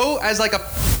just go as like a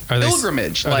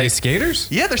pilgrimage. Are they skaters?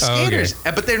 Yeah, they're skaters.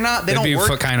 Okay. But they're not. They don't work.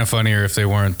 It'd be kind of funnier if they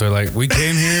weren't. They're like, we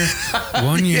came here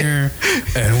 1 year,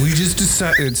 and we just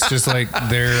decided. It's just like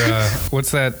they're.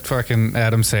 What's that fucking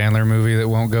Adam Sandler movie that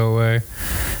won't go away?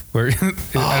 Where is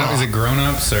it Grown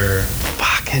Ups or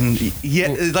fucking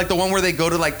like the one where they go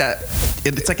to like that?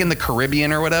 It's like in the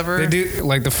Caribbean or whatever. They do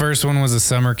like the first one was a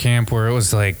summer camp where it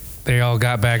was like they all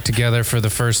got back together for the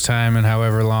first time in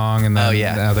however long, and then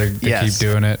now they keep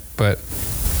doing it. But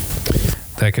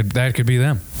that could be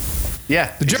them.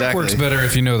 Yeah, the joke works better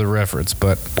if you know the reference,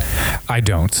 but I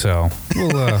don't. So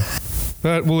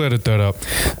we'll edit that up.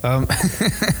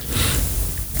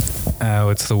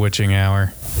 It's the witching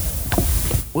hour.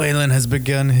 Waylon has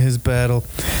begun his battle.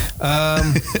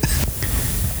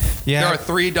 There are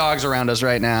 3 dogs around us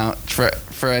right now.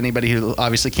 For anybody who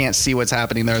obviously can't see what's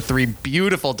happening, there are 3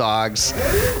 beautiful dogs.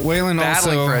 Waylon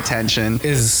battling also for attention.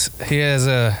 He has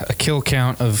a kill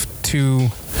count of 2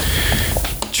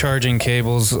 charging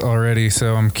cables already,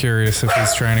 so I'm curious if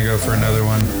he's trying to go for another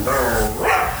one.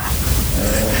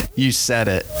 You said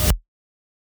it.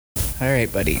 All right,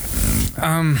 buddy.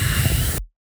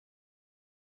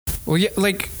 Well, yeah,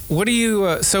 like, what do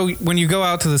you, so when you go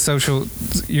out to the social,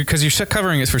 because you're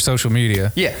covering it for social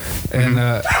media. Yeah. And,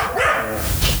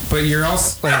 but you're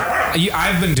also, like,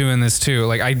 I've been doing this too.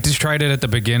 Like, I just tried it at the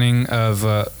beginning of,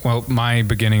 my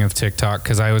beginning of TikTok,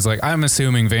 because I was like, I'm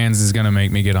assuming Vans is going to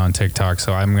make me get on TikTok,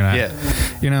 so I'm going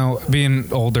to,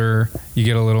 being older, you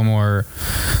get a little more,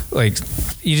 like,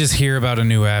 you just hear about a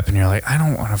new app and you're like, I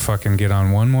don't want to fucking get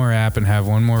on one more app and have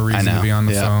one more reason to be on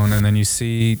the phone. And then you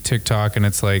see TikTok and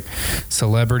it's like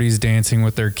celebrities dancing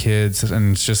with their kids,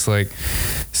 and it's just like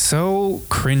so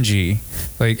cringy.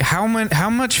 Like how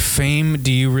much fame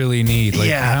do you really need?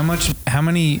 Like how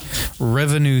many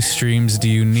revenue streams do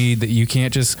you need that you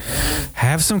can't just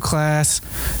have some class?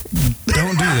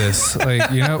 Don't do this.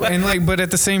 Like, and like, but at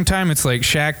the same time, it's like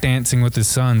Shaq dancing with his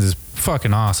sons is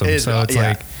fucking awesome. So it's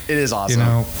like, it is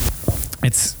awesome.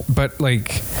 But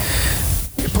like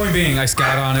point being, I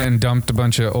got on it and dumped a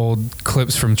bunch of old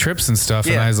clips from trips and stuff,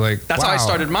 and I was like, that's how I wow.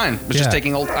 started mine. Was just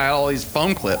taking I had all these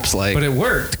phone clips, like. But it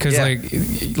worked because I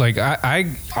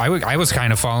was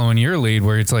kind of following your lead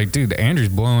where it's like, dude, Andrew's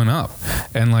blowing up,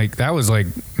 and like that was like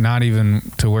not even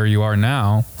to where you are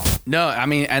now. No, I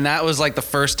mean, and that was like the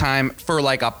first time for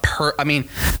like I mean,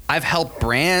 I've helped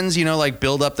brands, you know, like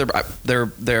build up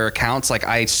their accounts. Like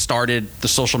I started the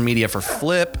social media for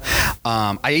Flip.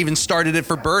 I even started it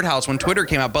for Birdhouse when Twitter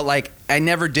came out, but like I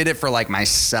never did it for like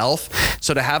myself.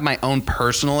 So to have my own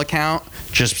personal account,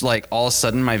 just like all of a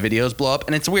sudden my videos blow up,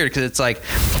 and it's weird because it's like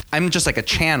I'm just like a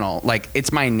channel, like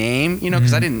it's my name, you know,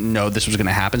 because I didn't know this was going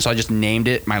to happen, so I just named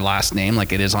it my last name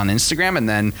like it is on Instagram, and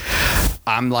then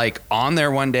I'm like on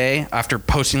there one day after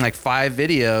posting like 5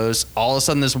 videos, all of a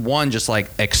sudden this one just like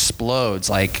explodes.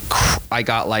 Like I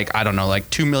got like, I don't know, like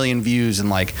 2 million views in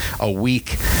like a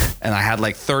week, and I had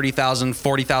like 30,000,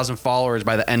 40,000 followers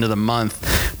by the end of the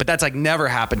month. But that's like never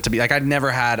happened to me. Like I'd never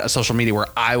had a social media where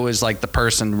I was like the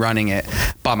person running it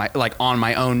by my, like on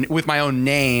my own, with my own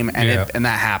name, and and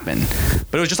that happened.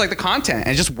 But it was just like the content,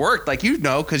 and it just worked, like, you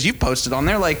know, because you posted on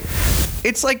there. Like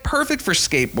it's like perfect for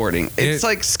skateboarding. It's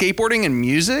like skateboarding and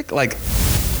music, like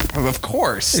of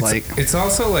course. It's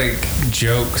also like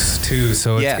jokes too,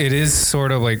 so it is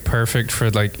sort of like perfect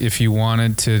for like if you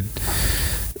wanted to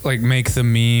like make the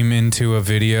meme into a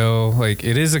video. Like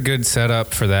it is a good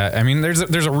setup for that. I mean, there's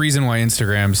a reason why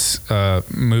Instagram's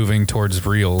moving towards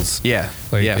Reels.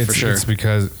 For sure. It's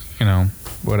because, you know,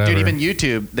 whatever. Dude, even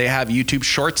YouTube, they have YouTube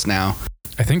Shorts now.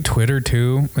 I think Twitter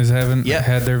too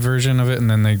had their version of it, and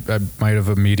then they might have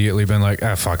immediately been like,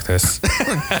 fuck this.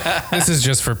 This is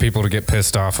just for people to get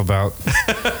pissed off about.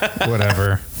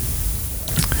 Whatever.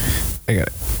 I got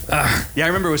it. Yeah, I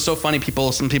remember it was so funny.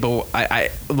 Some people, I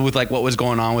with like what was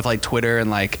going on with like Twitter, and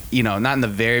like, you know, not in the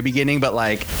very beginning, but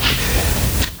like,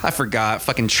 I forgot,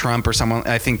 fucking Trump or someone,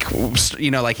 I think, you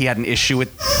know, like he had an issue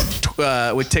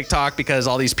with TikTok because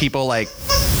all these people like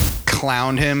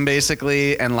clowned him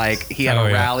basically, and like he had a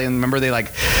rally, and remember they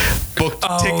like booked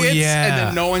tickets, and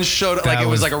then no one showed up. Like it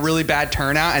was like a really bad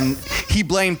turnout, and he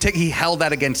blamed he held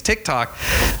that against TikTok.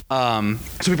 So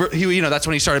he, you know, that's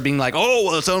when he started being like, oh,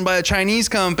 well, it's owned by a Chinese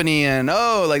company, and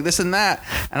like this and that.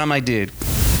 And I'm like, dude,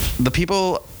 the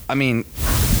people, I mean,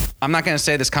 I'm not gonna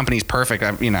say this company's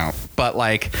perfect, you know, but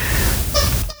like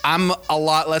I'm a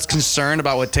lot less concerned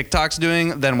about what TikTok's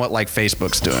doing than what like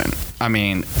Facebook's doing. I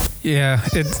mean,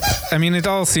 it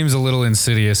all seems a little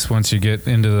insidious once you get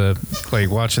into the like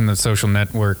watching the Social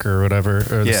Network or whatever,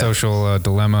 or the Social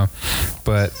Dilemma.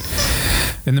 But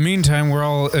in the meantime, we're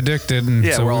all addicted, and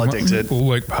so we're all addicted. Well,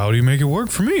 like, how do you make it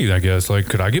work for me? I guess, like,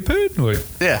 could I get paid? Like,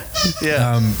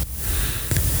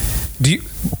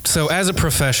 so as a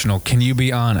professional, can you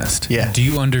be honest? Yeah. Do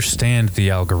you understand the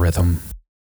algorithm?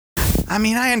 I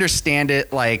mean, I understand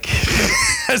it like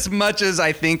as much as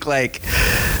I think like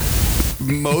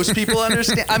most people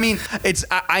understand. I mean,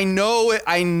 I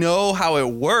know how it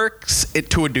works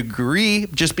to a degree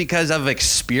just because of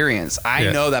experience.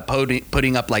 I know that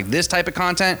putting up like this type of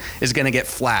content is going to get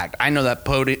flagged. I know that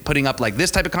putting up like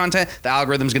this type of content, the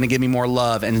algorithm's going to give me more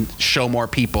love and show more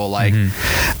people. Like,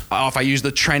 if I use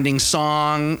the trending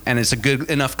song and it's a good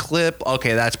enough clip,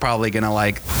 okay, that's probably going to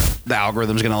like, the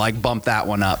algorithm's going to like bump that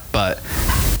one up. But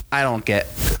I don't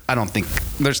think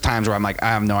there's times where I'm like, I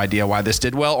have no idea why this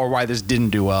did well or why this didn't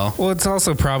do well. Well, it's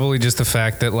also probably just the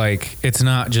fact that like it's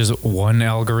not just one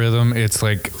algorithm. It's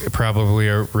like probably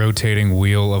a rotating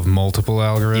wheel of multiple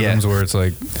algorithms where it's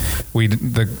like we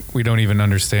don't even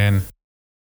understand.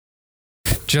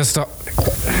 Just buddy,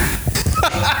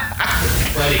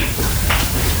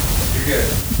 you're good.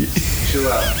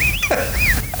 Chill out.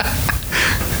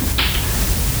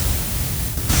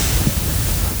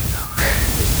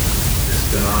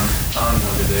 Been on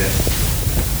one today.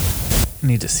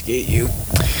 Need to skate you.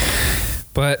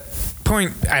 But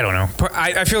I don't know.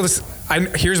 I feel this.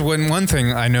 Here's one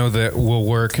thing I know that will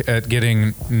work at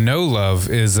getting no love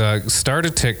is start a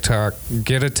TikTok,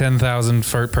 get a 10,000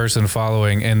 person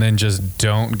following, and then just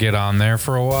don't get on there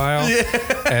for a while,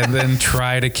 and then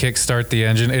try to kickstart the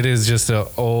engine. It is just an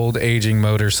old aging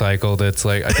motorcycle that's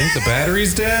like, I think the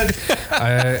battery's dead.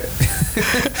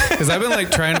 Because I've been like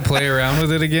trying to play around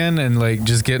with it again and like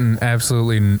just getting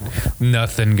absolutely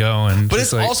nothing going. But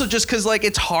it's like, also just because like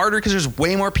it's harder because there's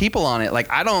way more people on it. Like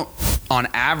I don't, on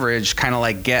average, kind of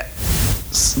like get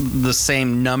the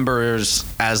same numbers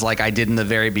as like I did in the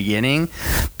very beginning,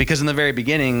 because in the very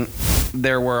beginning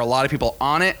there were a lot of people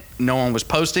on it, no one was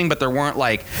posting, but there weren't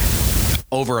like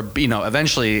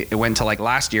eventually it went to like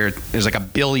last year, there's like 1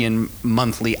 billion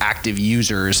monthly active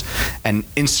users, and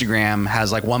Instagram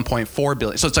has like 1.4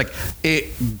 billion. So it's like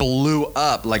it blew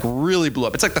up, like really blew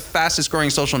up. It's like the fastest growing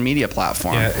social media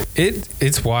platform. Yeah,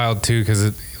 it's wild too,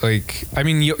 because like, I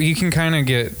mean, you can kind of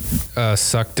get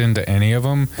sucked into any of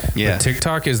them. Yeah. But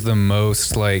TikTok is the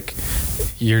most like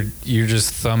you're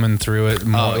just thumbing through it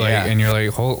more, and you're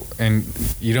like, and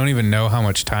you don't even know how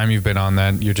much time you've been on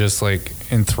that. You're just like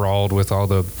enthralled with all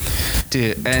the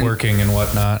twerking and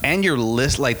whatnot. And your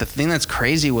list, like the thing that's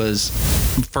crazy was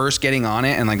first getting on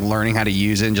it and like learning how to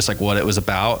use it and just like what it was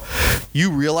about.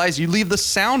 You realize you leave the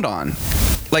sound on.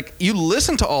 Like you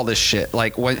listen to all this shit.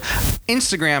 Like when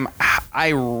Instagram,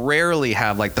 I rarely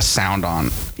have like the sound on,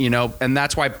 and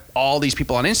that's why all these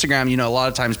people on Instagram, a lot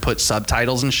of times put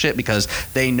subtitles and shit because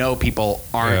they know people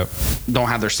don't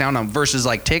have their sound on. Versus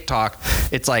like TikTok,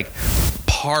 it's like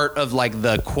part of like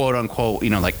the quote unquote,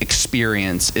 like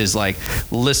experience is like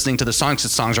listening to the songs. The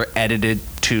songs are edited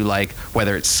to like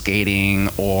whether it's skating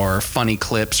or funny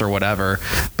clips or whatever,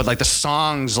 but like the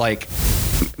songs, like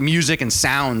music and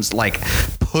sounds like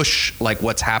push like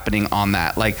what's happening on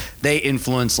that. Like they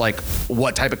influence like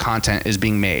what type of content is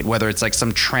being made, whether it's like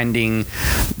some trending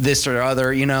this or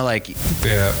other, like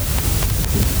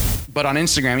But on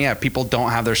Instagram, people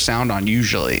don't have their sound on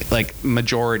usually, like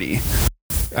majority.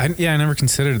 I never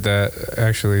considered that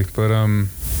actually, but I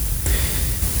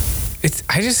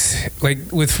just like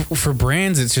for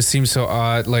brands, it just seems so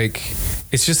odd. Like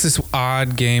it's just this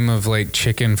odd game of like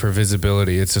chicken for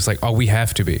visibility. It's just like, oh, we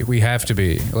have to be,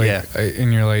 like,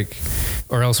 and you're like,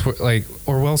 or else what? Like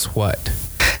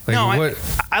what?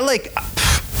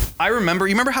 I remember,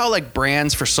 you remember how like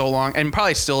brands for so long, and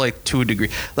probably still like to a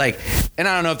degree, like, and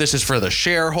I don't know if this is for the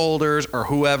shareholders or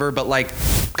whoever, but like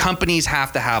companies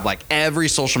have to have like every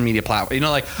social media platform,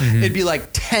 like it'd be like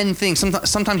 10 things.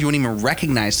 Sometimes you wouldn't even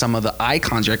recognize some of the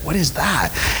icons. You're like, what is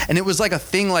that? And it was like a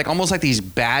thing, like almost like these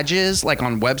badges, like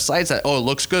on websites that, oh, it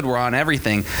looks good, we're on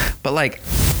everything. But like,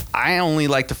 I only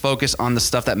like to focus on the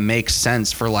stuff that makes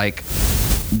sense for like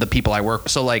the people I work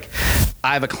with. So like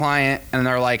I have a client and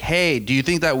they're like, hey, do you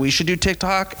think that we should do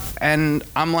TikTok? And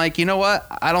I'm like, you know what?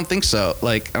 I don't think so.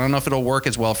 Like, I don't know if it'll work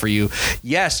as well for you.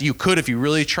 Yes, you could if you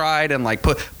really tried and like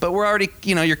but we're already,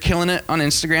 you're killing it on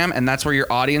Instagram and that's where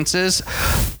your audience is.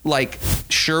 Like,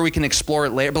 sure, we can explore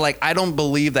it later, but like, I don't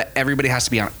believe that everybody has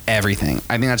to be on everything.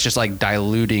 I think that's just like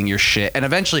diluting your shit. And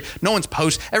eventually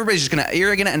everybody's just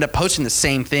you're going to end up posting the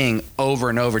same thing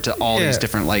over and over to all these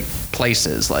different like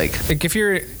places. Like if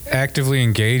you're actively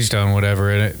engaged on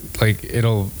whatever, and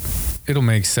it'll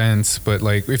make sense. But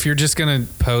like if you're just gonna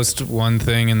post one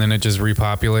thing and then it just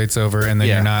repopulates over, and then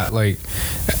you're not like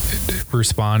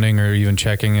responding or even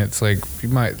checking it, it's like you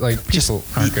might like people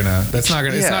aren't gonna. That's not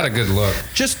gonna. It's not a good look.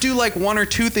 Just do like one or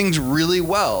two things really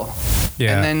well.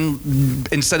 Yeah. And then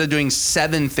instead of doing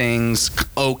 7 things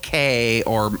okay,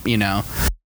 or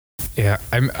Yeah,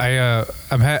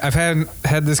 I've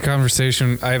had this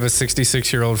conversation. I have a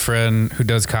 66-year-old friend who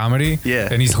does comedy. Yeah,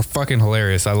 and he's fucking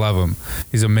hilarious. I love him.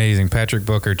 He's amazing. Patrick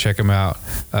Booker, check him out.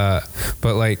 But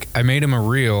like, I made him a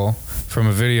reel from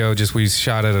a video we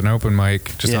shot at an open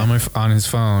mic on his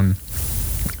phone.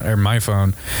 Or my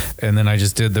phone, and then I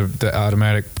just did the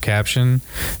automatic caption,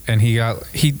 and he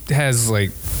has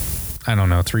like, I don't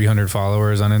know, 300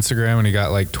 followers on Instagram, and he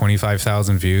got like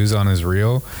 25,000 views on his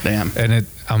reel. Damn. And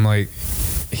I'm like,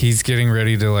 he's getting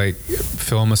ready to like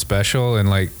film a special, and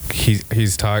like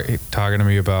he's talking to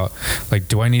me about like,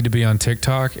 do I need to be on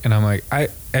TikTok? And I'm like,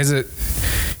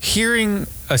 hearing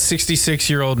a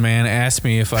 66-year-old man ask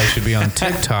me if I should be on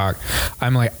TikTok,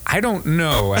 I'm like, I don't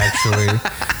know actually.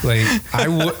 Like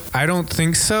I don't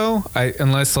think so.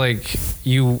 Unless like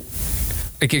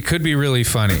it could be really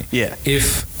funny. Yeah.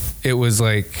 If it was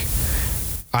like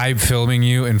I'm filming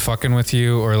you and fucking with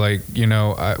you, or like,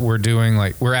 we're doing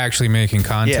like, we're actually making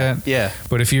content. Yeah.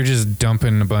 But if you're just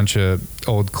dumping a bunch of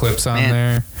old clips on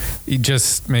there, you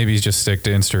maybe just stick to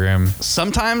Instagram.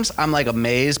 Sometimes I'm like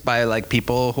amazed by like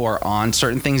people who are on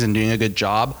certain things and doing a good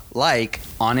job. Like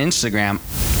on Instagram,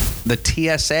 the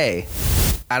TSA,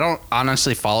 I don't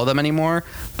honestly follow them anymore,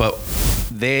 but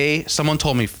someone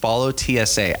told me follow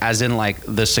TSA, as in like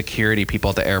the security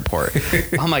people at the airport.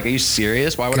 I'm like, are you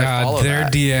serious? Why would I follow their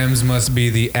that? DMs must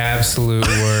be the absolute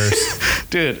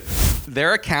worst. Dude,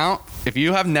 their account, if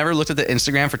you have never looked at the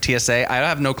Instagram for TSA, I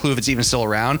have no clue if it's even still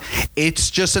around.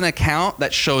 It's just an account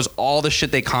that shows all the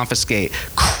shit they confiscate.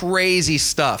 Crazy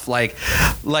stuff, like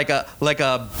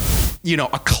a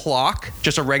clock,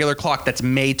 just a regular clock that's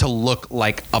made to look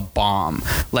like a bomb.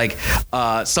 Like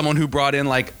someone who brought in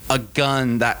like a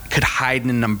gun that could hide in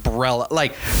an umbrella.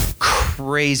 Like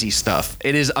crazy stuff.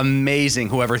 It is amazing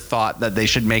whoever thought that they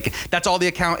should make it. That's all the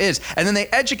account is. And then they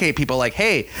educate people like,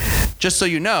 hey, just so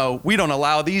you know, we don't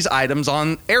allow these items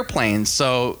on airplanes.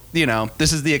 So, you know,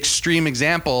 this is the extreme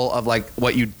example of like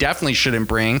what you definitely shouldn't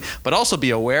bring, but also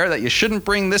be aware that you shouldn't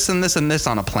bring this and this and this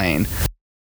on a plane.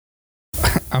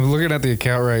 I'm looking at the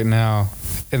account right now,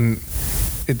 and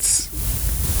it says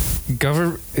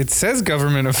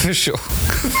government official.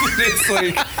 It's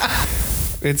like,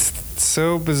 it's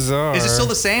so bizarre. Is it still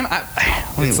the same?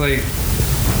 It's like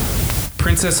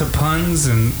Princess of Puns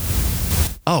and...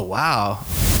 Oh, wow.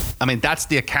 I mean, that's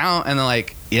the account, and they're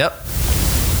like, yep.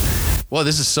 Well,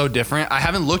 this is so different. I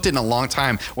haven't looked at it in a long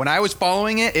time. When I was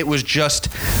following it, it was just,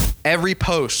 every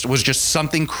post was just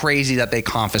something crazy that they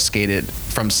confiscated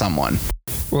from someone.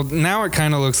 Well, now it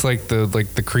kind of looks like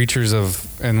the creatures of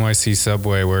NYC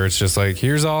Subway, where it's just like,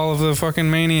 here's all of the fucking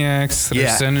maniacs that are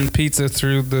sending pizza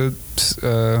through the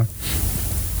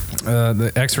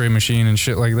X-ray machine and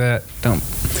shit like that.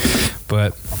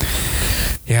 But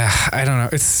yeah, I don't know.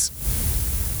 It's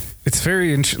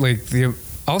very interesting.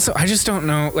 Also, I just don't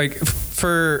know. Like,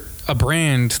 for a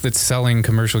brand that's selling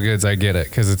commercial goods, I get it,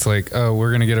 because it's like, oh,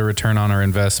 we're gonna get a return on our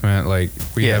investment. Like,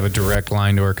 we have a direct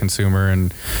line to our consumer,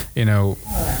 and you know,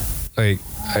 like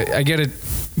I get it,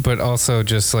 but also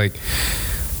just like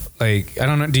I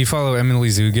don't know. Do you follow Emily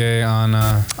Zugay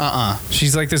on?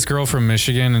 She's like this girl from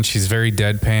Michigan, and she's very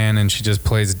deadpan, and she just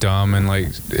plays dumb, and like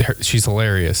she's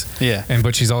hilarious. Yeah.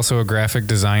 But she's also a graphic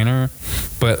designer,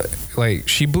 but like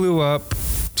she blew up.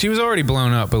 She was already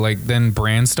blown up, but like then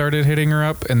brands started hitting her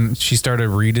up, and she started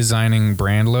redesigning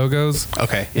brand logos.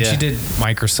 Okay. And she did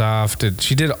Microsoft, and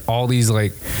she did all these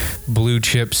like blue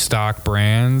chip stock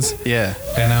brands. Yeah.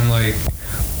 And I'm like,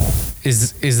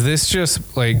 is this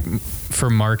just like for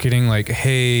marketing? Like,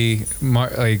 hey,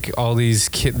 like all these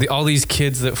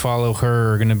kids that follow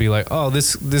her are gonna be like, oh,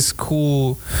 this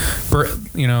cool,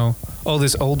 you know, oh,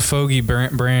 this old fogey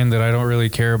brand that I don't really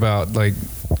care about, like,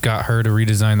 got her to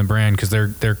redesign the brand because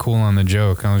they're cool on the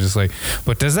joke. I was just like,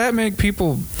 but does that make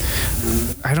people?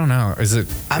 I don't know. Is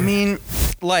it? I mean,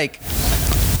 like,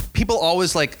 people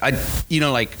always like,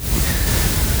 like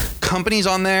companies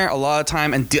on there a lot of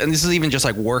time, and this is even just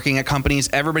like working at companies.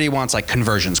 Everybody wants like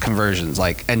conversions,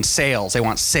 like, and sales. They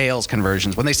want sales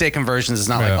conversions. When they say conversions, it's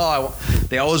not like,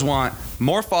 they always want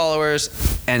more followers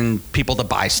and people to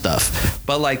buy stuff.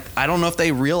 But like, I don't know if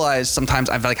they realize,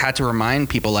 sometimes I've like had to remind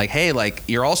people like, hey, like,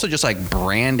 you're also just like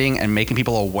branding and making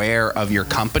people aware of your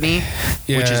company,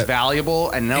 which is valuable.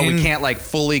 And no, we can't like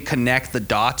fully connect the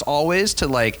dots always to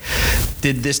like,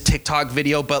 did this TikTok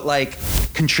video but like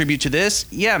contribute to this?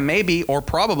 Yeah, maybe, or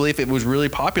probably, if it was really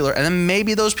popular. And then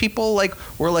maybe those people like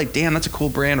were like, damn, that's a cool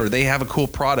brand, or they have a cool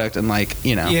product, and like,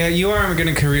 you know. Yeah, you are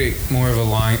going to create more of a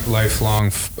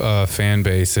lifelong fan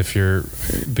base if you're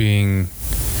being,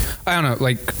 I don't know,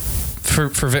 like for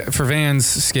Vans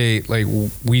Skate, like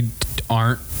we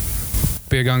aren't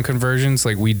big on conversions.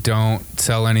 Like, we don't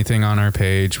sell anything on our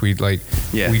page. We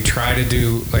try to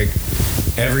do, like,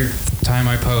 every time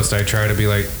I post, I try to be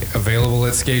like available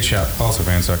at Skate Shop, also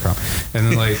Vans.com, and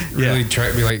then like really try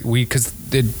to be like, because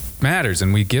it matters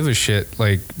and we give a shit,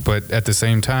 like, but at the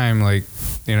same time, like,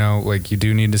 you know, like, you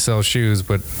do need to sell shoes,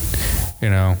 but you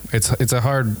know, it's a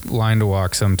hard line to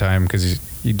walk sometimes, because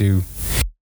you do.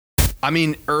 I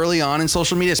mean, early on in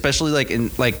social media, especially like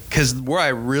because where I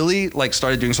really like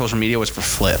started doing social media was for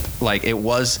Flip. Like,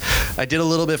 I did a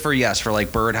little bit for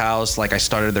like Birdhouse. Like, I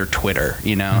started their Twitter,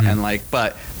 you know, and like,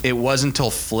 but it wasn't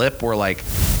until Flip where like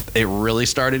it really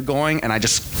started going, and I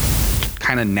just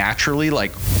kind of naturally,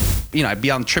 like, you know, I'd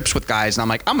be on trips with guys, and I'm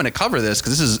like, I'm going to cover this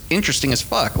because this is interesting as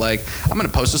fuck. Like, I'm going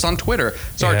to post this on Twitter.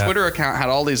 So our Twitter account had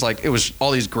all these, like, it was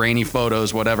all these grainy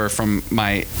photos, whatever, from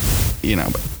my, you know,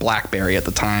 BlackBerry at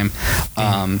the time.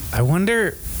 I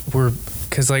wonder,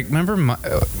 because, like, remember,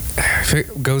 if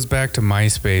it goes back to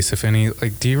MySpace, if any,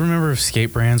 like, do you remember if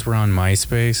skate brands were on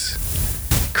MySpace?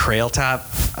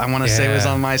 Crailtap, I want to say, was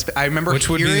on MySpace. I remember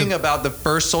hearing about the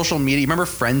first social media. You remember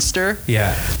Friendster?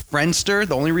 Yeah. Friendster,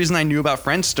 the only reason I knew about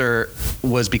Friendster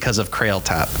was because of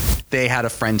Crailtap. They had a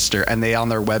Friendster, and they on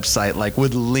their website like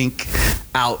would link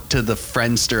out to the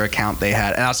Friendster account they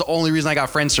had. And that's the only reason I got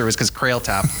Friendster, was because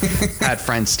Crailtap had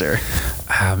Friendster.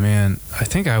 Ah, man. I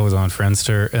think I was on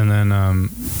Friendster, and then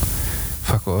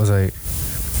what was I?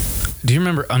 Do you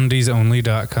remember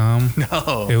undiesonly.com?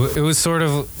 No. It was sort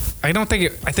of, I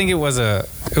think it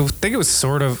was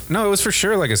sort of, no, it was for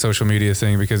sure like a social media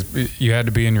thing, because you had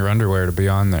to be in your underwear to be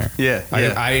on there. Yeah.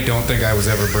 I don't think I was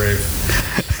ever brave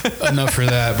enough for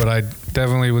that, but I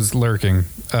definitely was lurking.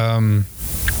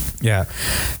 Yeah.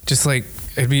 Just like,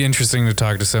 it'd be interesting to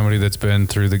talk to somebody that's been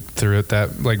through it.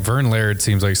 That like Vern Laird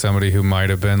seems like somebody who might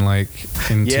have been like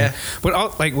into. Yeah.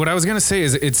 But like what I was gonna say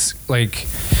is it's like.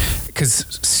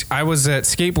 Because I was at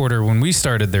Skateboarder when we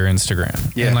started their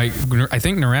Instagram. Yeah. And like, I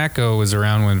think Narako was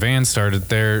around when Van started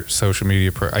their social media.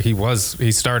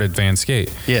 He started Van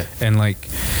Skate. Yeah. And like,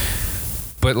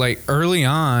 but like early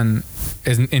on,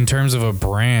 in terms of a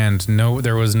brand,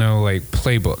 there was no like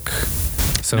playbook.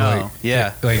 So No,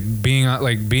 yeah.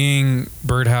 being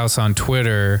Birdhouse on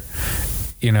Twitter,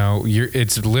 you know,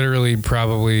 it's literally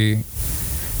probably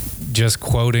just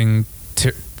quoting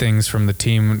things from the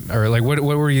team, or like what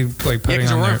were you like putting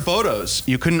because on there there? weren't photos.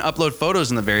 You couldn't upload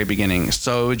photos in the very beginning,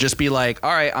 so it would just be like,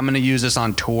 all right, I'm gonna use this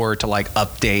on tour to like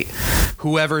update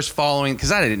whoever's following,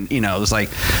 because I didn't, you know, it was like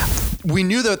we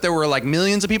knew that there were like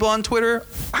millions of people on Twitter.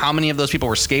 How many of those people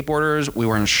were skateboarders? We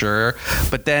weren't sure.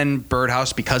 But then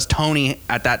Birdhouse, because Tony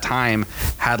at that time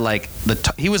had like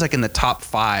he was like in the top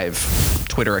 5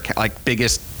 Twitter account, like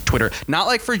biggest Twitter, not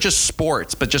like for just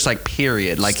sports, but just like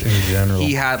period. Like just in general.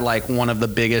 He had like one of the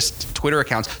biggest Twitter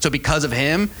accounts. So because of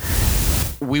him,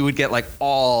 we would get like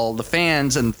all the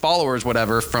fans and followers,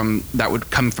 whatever, from that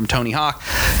would come from Tony Hawk.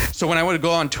 So when I would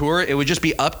go on tour, it would just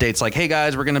be updates like, hey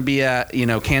guys, we're gonna be at, you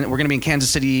know, we're gonna be in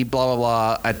Kansas City, blah blah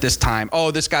blah, at this time.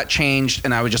 Oh, this got changed,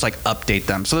 and I would just like update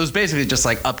them. So it was basically just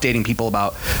like updating people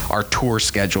about our tour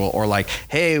schedule, or like,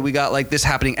 hey, we got like this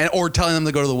happening, or telling them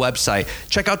to go to the website,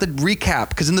 check out the recap,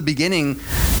 because in the beginning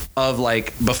of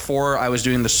like before I was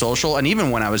doing the social, and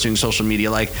even when I was doing social media,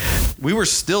 like we were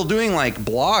still doing like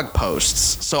blog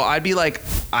posts. So I'd be like,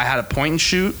 I had a point and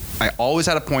shoot. I always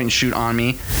had a point and shoot on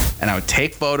me, and I would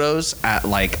take photos at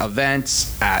like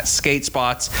events, at skate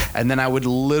spots, and then I would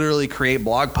literally create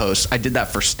blog posts. I did that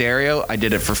for Stereo, I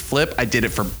did it for Flip, I did it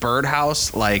for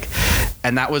Birdhouse, like,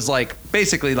 and that was like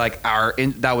basically like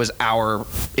that was our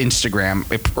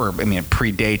Instagram, it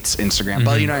predates Instagram,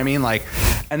 but you know what I mean, like.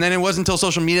 And then it wasn't until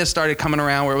social media started coming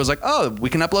around where it was like, oh, we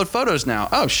can upload photos now.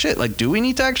 Oh shit, like, do we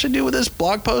need to actually do with this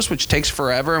blog post, which takes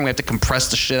forever, and we have to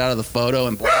compress the shit out of the photo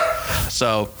and blah.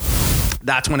 So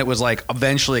that's when it was like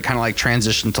eventually it kind of like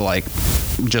transitioned to like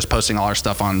just posting all our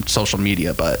stuff on social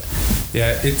media. But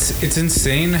yeah, it's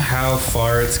insane how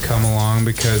far it's come along,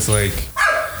 because like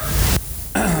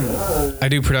I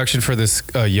do production for this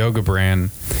yoga brand,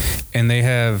 and they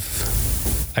have,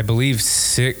 I believe,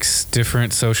 6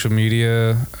 different social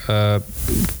media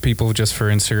people just for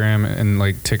Instagram and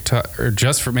like TikTok, or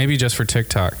just for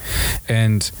TikTok.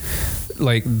 And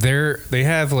like they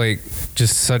have like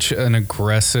just such an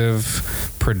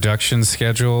aggressive production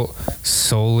schedule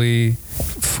solely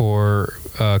for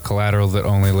collateral that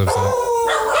only lives on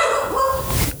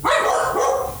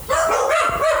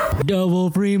Double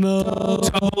primo.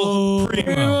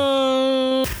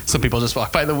 some people just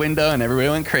walked by the window and everybody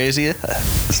went crazy.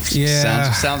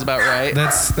 Yeah, sounds about right.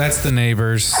 That's the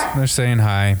neighbors. They're saying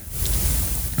hi.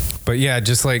 But yeah,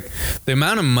 just like the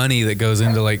amount of money that goes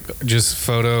into like just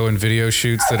photo and video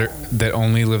shoots that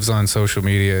only lives on social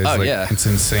media is it's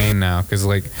insane now. Because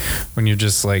like when you're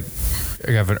just like,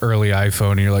 you have an early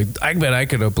iPhone and you're like, I bet I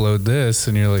could upload this,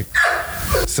 and you're like,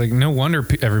 it's like no wonder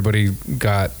everybody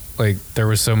got like, there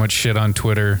was so much shit on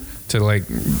Twitter to like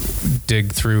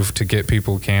dig through to get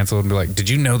people canceled and be like, did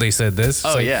you know they said this?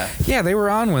 Oh, like, yeah, they were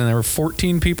on when there were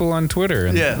 14 people on Twitter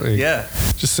and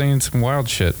just saying some wild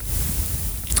shit.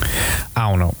 I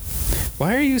don't know.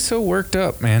 Why are you so worked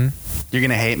up, man? You're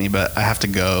gonna hate me, but I have to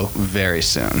go very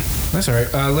soon. That's all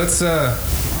right. Let's.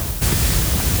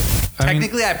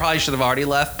 Technically, I probably should have already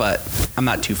left, but I'm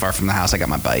not too far from the house. I got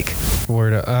my bike.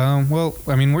 Well,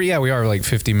 I mean, we are like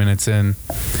 50 minutes in.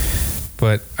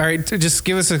 But all right, just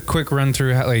give us a quick run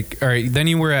through. All right, then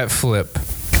you were at Flip.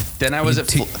 Then I was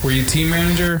at were you team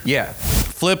manager? Yeah.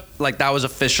 Flip, like that was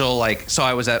official, like, so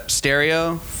I was at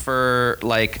Stereo for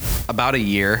like about a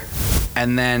year,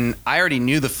 and then I already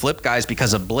knew the Flip guys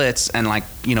because of Blitz, and like,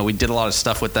 you know, we did a lot of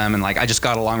stuff with them, and like I just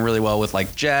got along really well with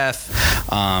like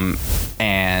Jeff,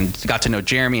 and got to know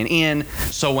Jeremy and Ian.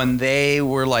 So when they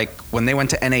went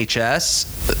to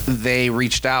NHS, they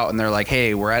reached out and they're like,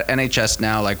 hey, we're at NHS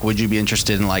now, like, would you be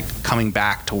interested in like coming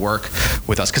back to work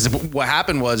with us? Because what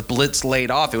happened was Blitz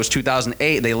laid off. It was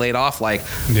 2008. They laid off like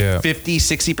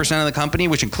 50-60% of the company,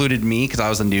 which included me because I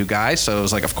was a new guy. So it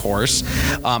was like, of course.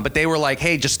 But they were like,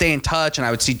 hey, just stay in touch. And I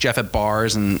would see Jeff at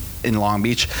bars and in Long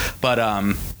Beach. But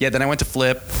then I went to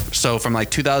Flip. So from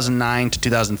like 2009 to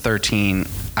 2013,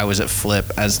 I was at Flip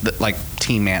as the like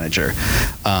team manager.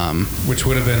 Which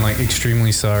would have been like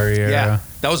Extremely Sorry era. Yeah.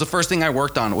 That was the first thing I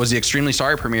worked on, was the Extremely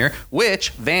Sorry premiere, which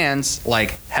Vans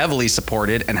like heavily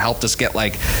supported and helped us get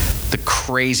like the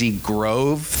Crazy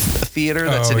Grove theater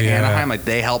that's in Anaheim. Like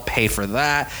they helped pay for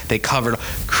that. They covered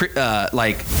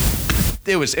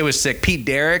it was sick. Pete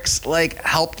Derricks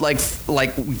helped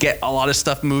get a lot of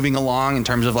stuff moving along in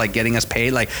terms of getting us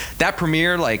paid. Like that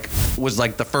premiere was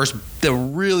the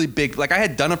really big. Like I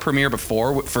had done a premiere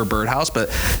before for Birdhouse, but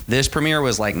this premiere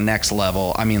was next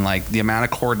level. I mean, the amount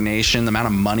of coordination, the amount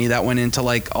of money that went into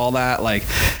all that.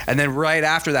 And then right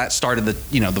after that started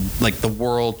the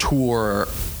world tour.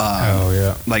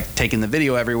 Taking the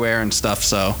video everywhere and stuff.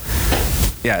 So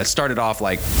yeah, it started off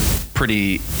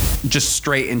pretty just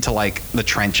straight into the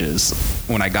trenches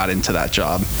when I got into that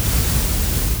job.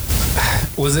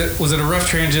 Was it a rough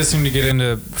transition to get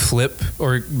into Flip,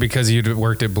 or because you'd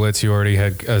worked at Blitz, you already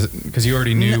had because you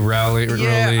already knew Rowley?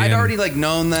 Yeah, I'd already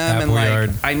known them,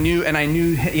 Appleyard. and I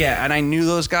knew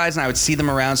those guys, and I would see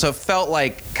them around, so it felt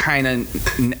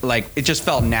it just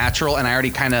felt natural, and I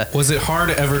already kind of. Was it hard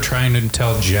ever trying to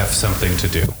tell Jeff something to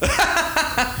do?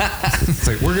 It's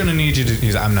we're gonna need you to.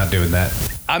 He's, I'm not doing that.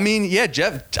 I mean, yeah,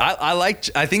 Jeff.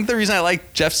 I think the reason I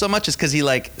like Jeff so much is because he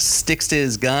sticks to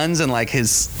his guns and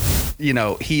his,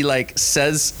 he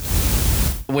says.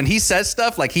 When he says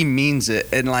stuff, he means it,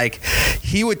 and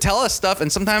he would tell us stuff,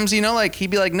 and sometimes he'd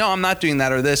be like, no, I'm not doing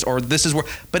that, or this is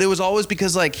worth. But it was always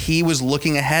because he was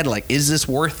looking ahead, is this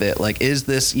worth it? Is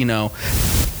this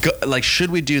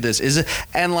should we do this? Is it?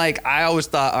 And I always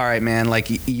thought, all right, man,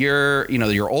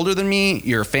 you're older than me,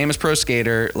 you're a famous pro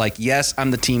skater, yes,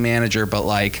 I'm the team manager, but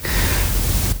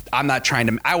I'm not trying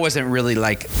to. I wasn't really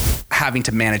having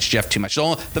to manage Jeff too much.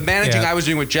 So the managing I was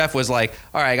doing with Jeff was all right,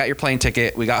 I got your plane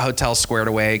ticket. We got hotels squared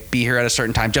away. Be here at a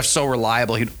certain time. Jeff's so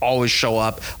reliable. He'd always show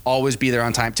up, always be there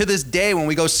on time. To this day, when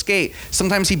we go skate,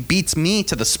 sometimes he beats me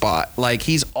to the spot.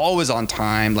 He's always on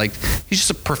time. He's just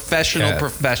a professional.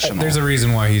 There's a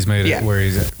reason why he's made it where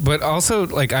he's at. But also,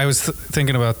 I was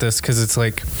thinking about this because it's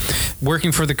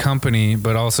working for the company,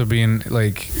 but also being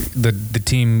the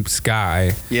team's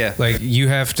guy. Yeah. You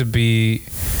have to be.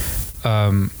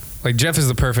 Jeff is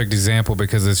the perfect example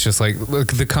because it's just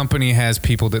look, the company has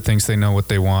people that thinks they know what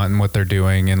they want and what they're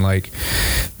doing, and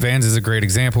Vans is a great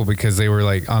example because they were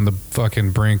on the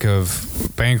fucking brink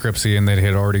of bankruptcy and they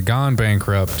had already gone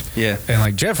bankrupt. Yeah,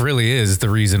 and Jeff really is the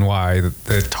reason why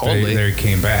that totally. they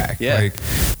came back. Yeah,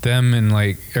 them and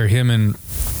or him and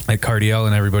Cardiel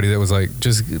and everybody that was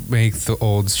just make the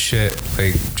old shit,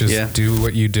 do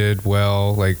what you did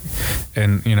well,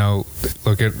 and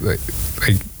look at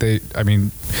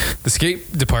the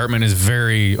skate department is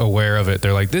very aware of it.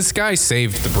 They're this guy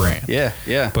saved the brand.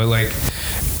 Yeah. But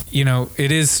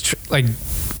it is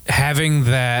having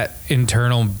that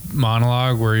internal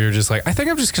monologue where you're just I think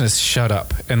I'm just gonna shut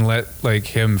up and let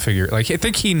him figure. I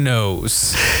think he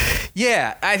knows.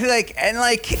 Yeah, I feel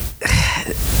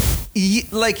he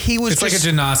was. It's just a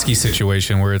Janoski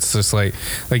situation where it's just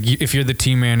if you're the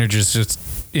team manager, it's just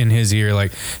in his ear,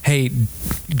 hey,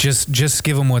 just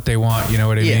give them what they want. You know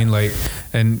what I mean?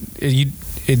 And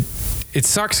it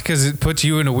sucks because it puts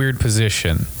you in a weird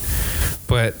position,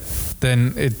 but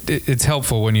then it's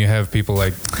helpful when you have people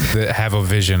that have a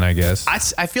vision, I guess.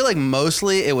 I feel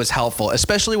mostly it was helpful,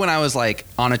 especially when I was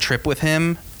on a trip with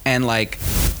him and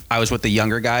I was with the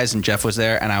younger guys and Jeff was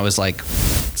there and I was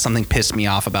something pissed me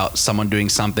off about someone doing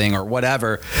something or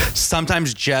whatever.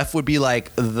 Sometimes Jeff would be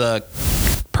the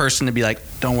person to be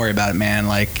don't worry about it, man.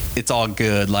 It's all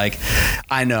good.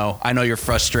 I know you're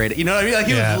frustrated. You know what I mean?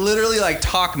 He would literally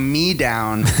talk me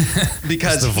down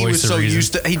because he was so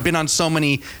used to, he'd been on so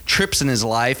many trips in his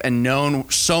life and known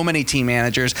so many team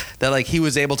managers that he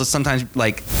was able to sometimes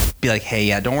be hey,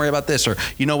 yeah, don't worry about this, or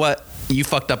you know what? You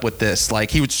fucked up with this.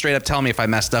 He would straight up tell me if I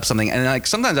messed up something, and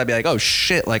sometimes I'd be oh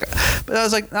shit, but I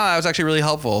was no, that was actually really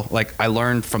helpful. I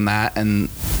learned from that, and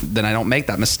then I don't make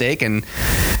that mistake. And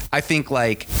I think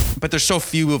but there's so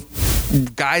few of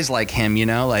guys like him,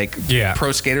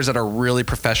 pro skaters that are really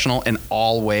professional in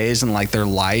all ways and their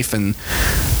life and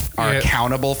are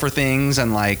accountable for things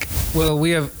and well,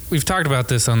 we've talked about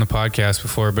this on the podcast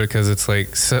before because it's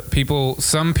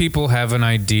some people have an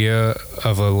idea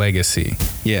of a legacy,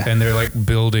 and they're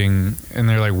building and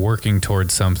they're working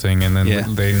towards something, and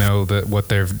then they know that what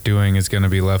they're doing is going to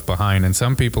be left behind, and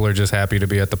some people are just happy to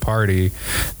be at the party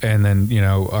and then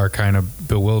are kind of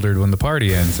bewildered when the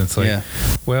party ends. It's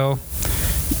well,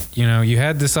 you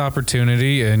had this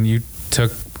opportunity and you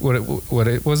took what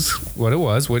it was,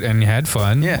 and you had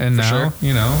fun, and now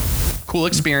cool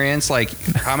experience.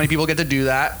 How many people get to do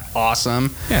that?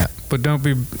 Awesome. Yeah, but don't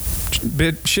be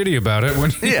bit shitty about it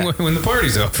when when the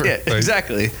party's over. Yeah,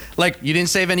 exactly. You didn't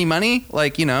save any money. I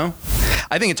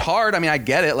think it's hard. I mean, I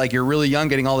get it. You're really young,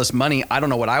 getting all this money. I don't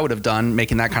know what I would have done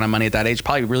making that kind of money at that age.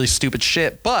 Probably really stupid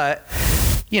shit, but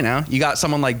you know, you got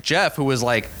someone like Jeff who was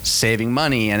like saving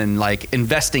money and like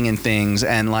investing in things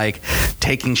and like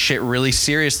taking shit really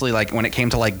seriously, like when it came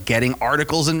to like getting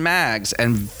articles in mags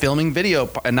and filming video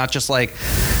and not just like,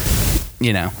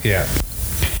 you know. Yeah.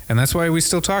 And that's why we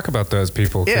still talk about those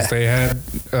people, because they had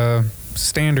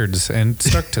standards and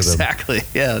stuck to them. Exactly.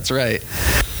 Yeah, that's right.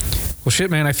 Well,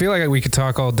 shit, man, I feel like we could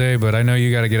talk all day, but I know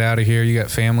you got to get out of here. You got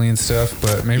family and stuff,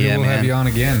 but maybe we'll have you on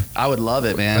again. I would love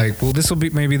it, man. Like, well, this will be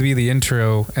maybe be the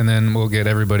intro, and then we'll get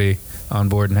everybody on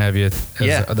board and have you as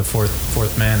the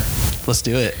fourth man. Let's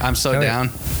do it. I'm so down.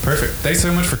 Perfect. Thanks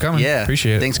so much for coming. Yeah.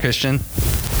 Appreciate it. Thanks, Christian.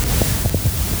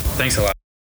 Thanks a lot.